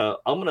 So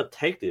I'm going to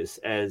take this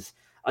as,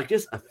 I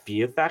guess, a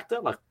fear factor.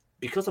 Like,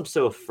 because I'm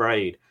so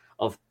afraid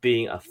of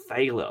being a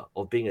failure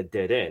or being a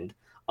dead end,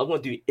 I'm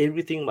going to do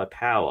everything in my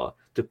power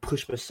to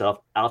push myself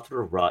out of the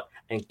rut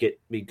and get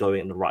me going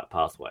in the right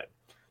pathway.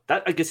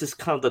 That, I guess, is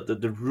kind of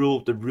the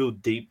real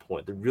deep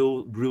point, the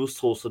real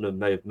source of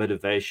the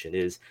motivation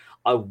is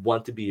I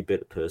want to be a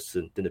better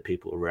person than the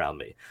people around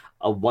me.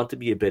 I want to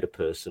be a better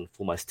person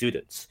for my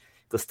students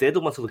because they're the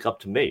ones who look up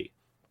to me.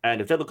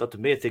 And if they look up to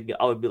me thinking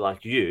I would be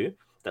like you,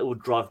 that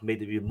would drive me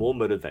to be more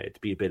motivated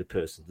to be a better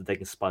person, that they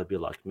can aspire to be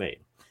like me.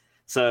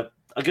 So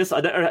I guess I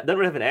don't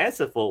really have an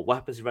answer for what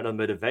happens if you run out of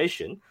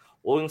motivation.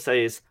 All I can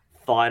say is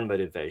find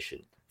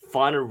motivation.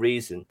 Find a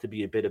reason to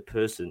be a better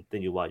person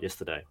than you were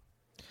yesterday.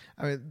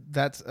 I mean,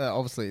 that's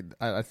obviously,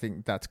 I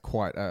think that's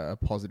quite a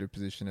positive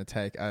position to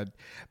take.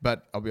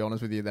 But I'll be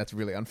honest with you, that's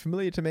really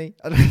unfamiliar to me.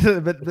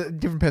 but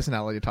different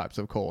personality types,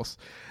 of course.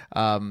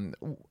 One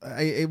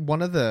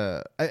of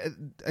the,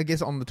 I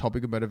guess on the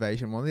topic of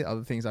motivation, one of the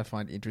other things I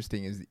find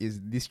interesting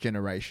is this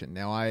generation.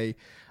 Now, I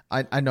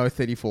know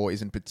 34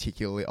 isn't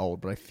particularly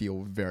old, but I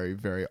feel very,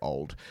 very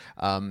old.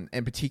 And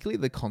particularly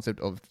the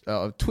concept of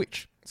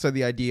Twitch. So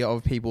the idea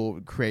of people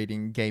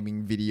creating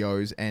gaming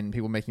videos and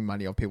people making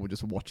money off people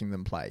just watching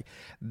them play,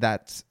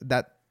 that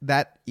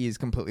is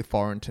completely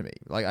foreign to me.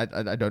 Like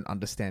I don't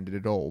understand it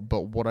at all.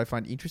 But what I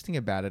find interesting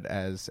about it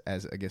as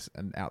I guess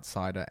an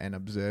outsider and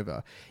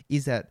observer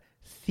is that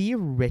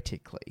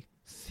theoretically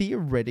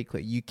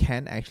you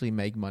can actually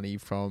make money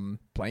from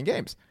playing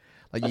games.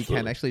 Like Absolutely. You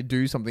can actually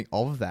do something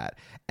of that,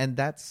 and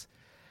that's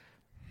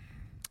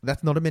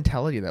not a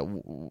mentality that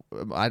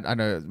I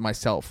know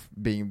myself,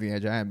 being the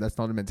age I am, that's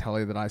not a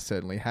mentality that I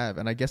certainly have.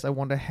 And I guess I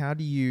wonder, how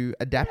do you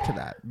adapt to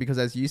that? Because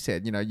as you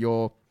said,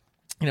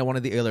 one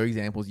of the earlier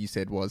examples you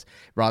said was,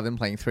 rather than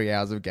playing 3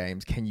 hours of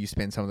games, can you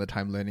spend some of the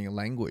time learning a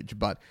language?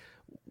 But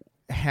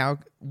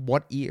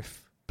what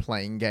if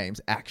playing games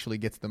actually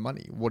gets the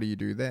money? What do you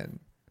do then?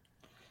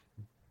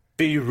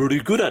 Be really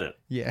good at it.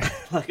 Yeah.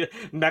 Like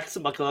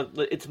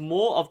it's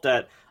more of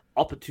that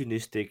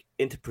opportunistic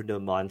entrepreneur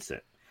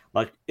mindset.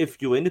 Like, if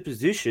you're in a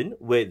position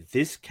where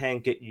this can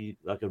get you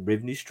like a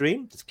revenue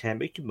stream, this can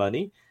make you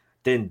money,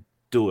 then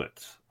do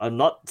it. I'm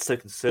not so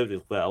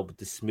conservative where I would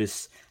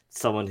dismiss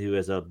someone who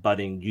has a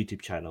budding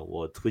YouTube channel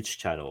or a Twitch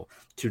channel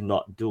to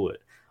not do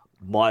it.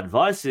 My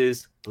advice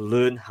is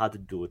learn how to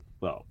do it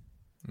well.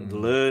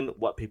 Learn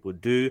what people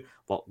do,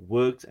 what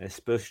works, and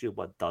especially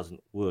what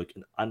doesn't work,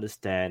 and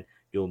understand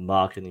your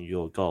market and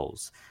your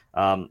goals.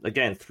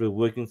 Again, through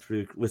working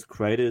with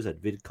creators at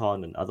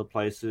VidCon and other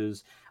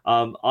places,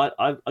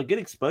 I get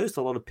exposed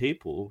to a lot of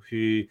people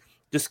who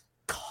just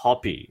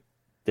copy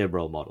their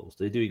role models.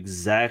 They do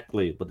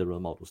exactly what their role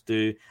models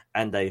do,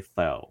 and they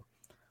fail.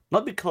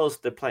 Not because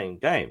they're playing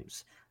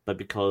games, but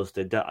because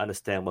they don't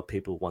understand what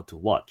people want to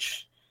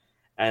watch.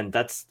 And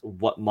that's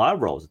what my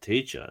role as a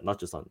teacher, not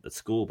just at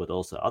school, but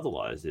also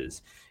otherwise,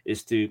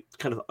 is to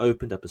kind of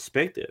open that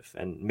perspective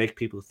and make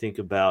people think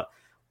about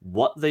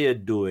what they are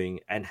doing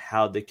and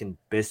how they can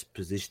best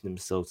position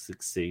themselves to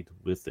succeed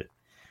with it.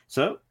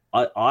 So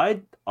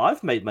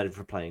I've made money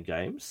from playing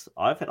games.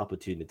 I've had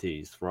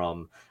opportunities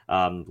from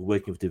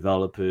working with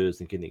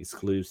developers and getting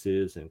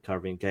exclusives and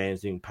covering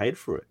games, being paid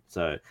for it.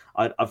 So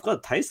I've got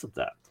a taste of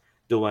that.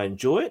 Do I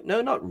enjoy it?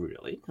 No, not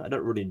really. I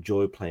don't really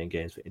enjoy playing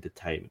games for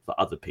entertainment for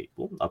other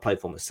people. I play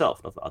for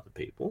myself, not for other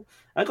people.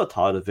 I got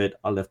tired of it.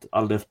 I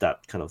left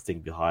that kind of thing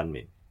behind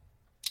me.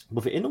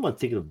 But for anyone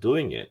thinking of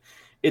doing it,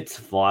 it's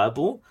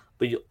viable,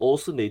 but you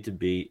also need to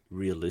be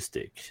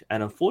realistic.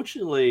 And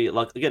unfortunately,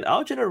 like again,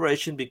 our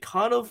generation,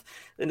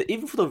 and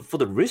even for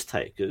the risk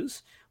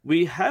takers,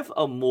 we have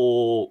a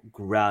more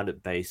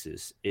grounded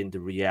basis in the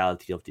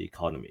reality of the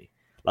economy.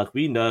 Like,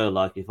 we know,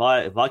 like, if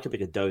I can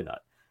make a donut,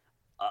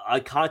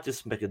 I can't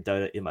just make a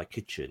donut in my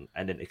kitchen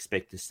and then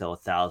expect to sell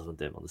 1,000 of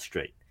them on the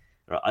street.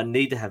 Right? I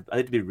need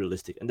to be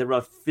realistic, and there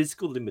are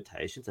physical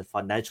limitations and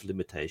financial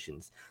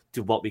limitations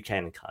to what we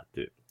can and can't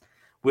do.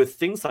 With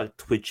things like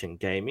Twitch and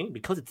gaming,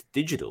 because it's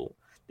digital,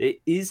 there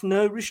is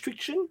no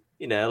restriction.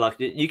 Like,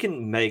 you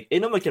can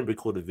anyone can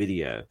record a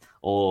video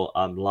or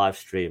live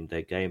stream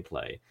their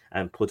gameplay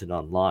and put it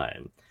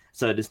online.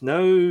 So there's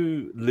no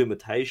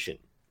limitation.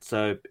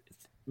 So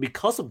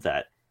because of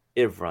that,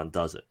 everyone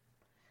does it.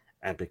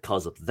 And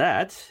because of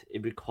that,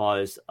 it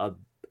requires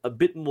a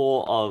bit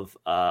more of,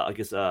 I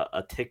guess,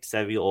 a tech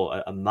savvy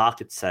or a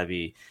market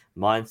savvy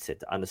mindset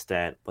to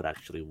understand what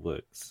actually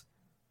works.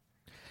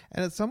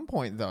 And at some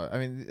point, though, I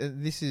mean,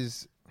 this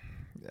is,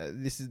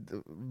 this is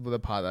the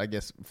part that I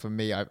guess for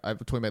me, I've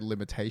talking about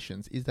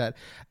limitations, is that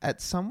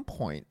at some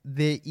point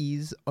there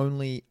is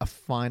only a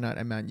finite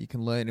amount you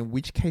can learn, in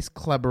which case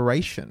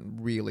collaboration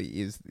really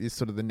is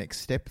sort of the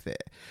next step there.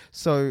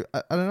 So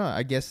I don't know.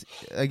 I guess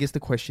the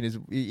question is,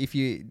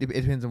 it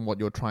depends on what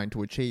you're trying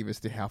to achieve as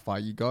to how far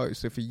you go.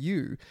 So for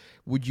you,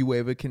 would you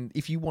ever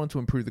if you want to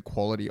improve the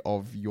quality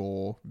of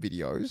your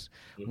videos,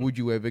 would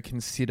you ever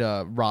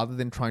consider, rather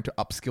than trying to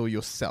upskill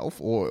yourself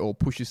or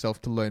push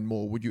yourself to learn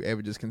more, would you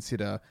ever just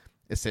consider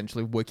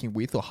essentially working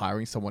with or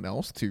hiring someone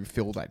else to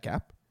fill that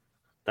gap?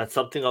 That's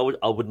something I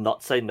would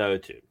not say no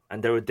to.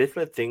 And there are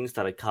different things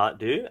that I can't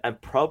do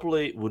and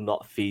probably would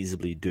not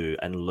feasibly do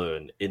and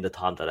learn in the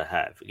time that I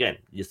have. Again,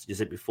 you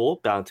said before,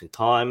 balancing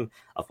time.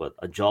 I've got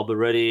a job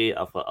already.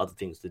 I've got other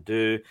things to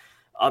do.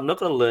 I'm not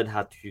going to learn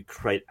how to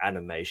create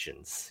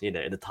animations, in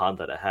the time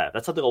that I have.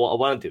 That's something I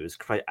want to do, is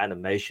create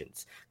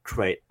animations,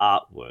 create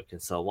artwork,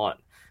 and so on.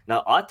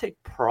 Now, I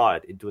take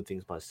pride in doing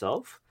things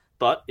myself.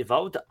 But if I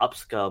were to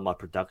upscale my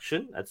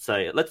production, let's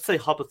say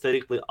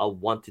hypothetically, I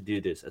want to do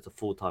this as a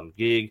full-time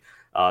gig,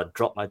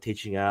 drop my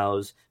teaching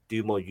hours,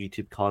 do more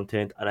YouTube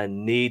content, and I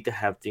need to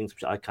have things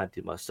which I can't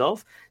do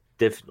myself,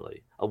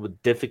 definitely. I would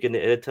definitely get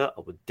an editor.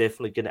 I would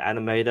definitely get an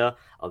animator.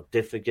 I'll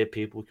definitely get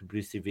people who can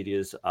produce the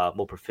videos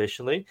more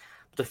professionally.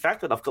 But the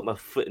fact that I've got my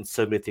foot in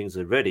so many things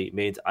already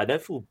means I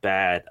don't feel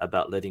bad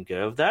about letting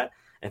go of that.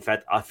 In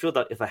fact, I feel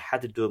that if I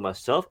had to do it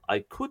myself, I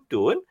could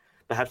do it.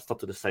 Perhaps not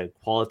to the same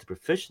quality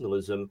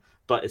professionalism,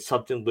 but it's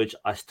something which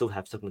I still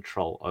have some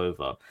control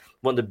over.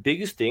 One of the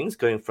biggest things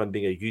going from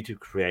being a YouTube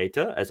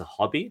creator as a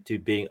hobby to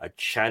being a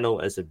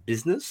channel as a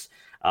business,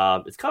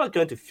 it's kind of like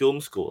going to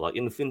film school. Like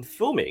in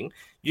filming,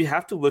 you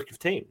have to work with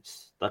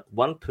teams. Like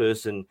one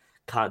person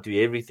can't do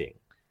everything.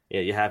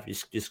 You have your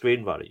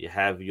screenwriter, you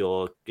have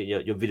your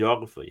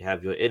videographer, you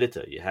have your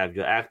editor, you have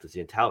your actors,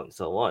 your talent, and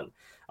so on.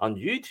 On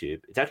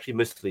YouTube, it's actually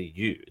mostly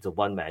you. It's a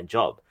one-man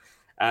job.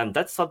 And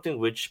that's something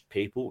which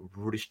people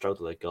really struggle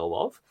to let go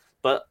of.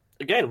 But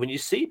again, when you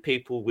see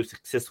people with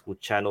successful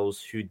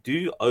channels who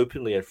do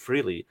openly and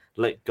freely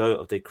let go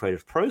of their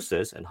creative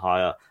process and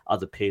hire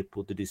other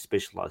people to do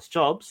specialized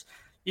jobs,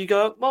 you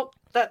go, well,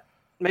 that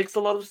makes a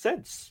lot of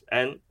sense.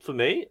 And for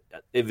me,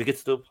 if it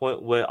gets to a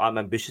point where I'm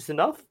ambitious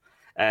enough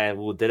and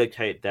will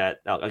dedicate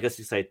that, I guess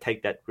you say,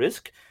 take that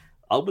risk,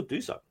 I would do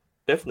so.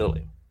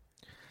 Definitely.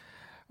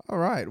 All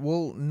right.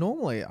 Well,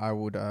 normally I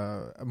would,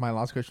 my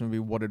last question would be,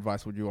 what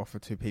advice would you offer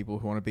to people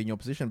who want to be in your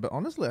position? But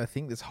honestly, I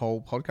think this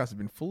whole podcast has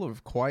been full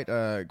of quite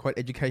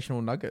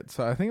educational nuggets.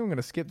 So I think I'm going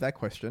to skip that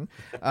question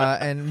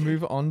and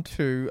move on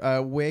to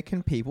where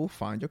can people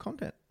find your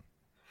content?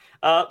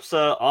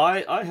 So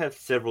I have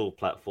several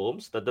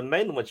platforms. The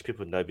main one which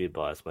people know me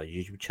by is my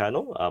YouTube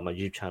channel. My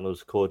YouTube channel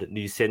is called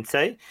New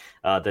Sensei.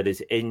 That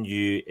is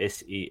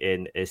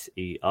NUSENSEI.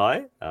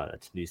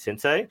 That's New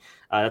Sensei.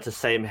 That's the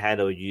same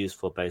handle I use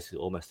for basically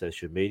all my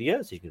social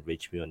media. So you can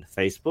reach me on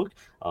Facebook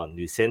on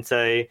New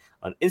Sensei.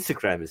 On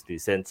Instagram is New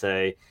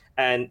Sensei.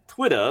 And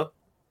Twitter,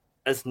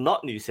 it's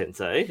not New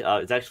Sensei.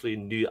 It's actually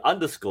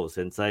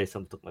New_Sensei.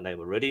 Someone took my name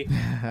already.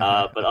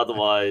 But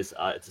otherwise,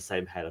 it's the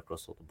same hand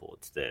across all the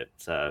boards there.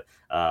 So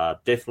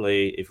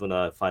definitely, if you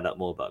want to find out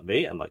more about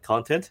me and my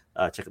content,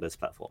 check out those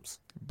platforms.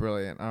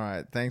 Brilliant. All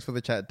right. Thanks for the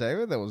chat,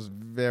 David. That was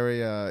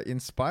very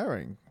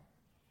inspiring.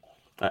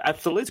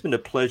 Absolutely. It's been a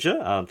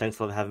pleasure. Thanks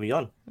for having me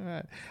on.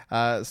 All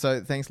right.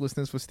 So thanks,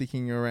 listeners, for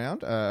sticking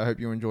around. I hope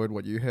you enjoyed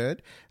what you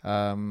heard.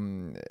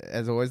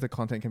 As always, the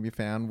content can be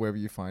found wherever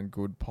you find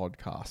good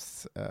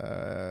podcasts.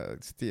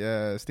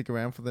 Stick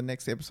around for the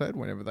next episode,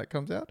 whenever that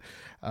comes out.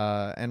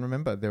 And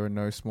remember, there are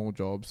no small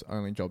jobs,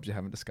 only jobs you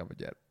haven't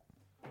discovered yet.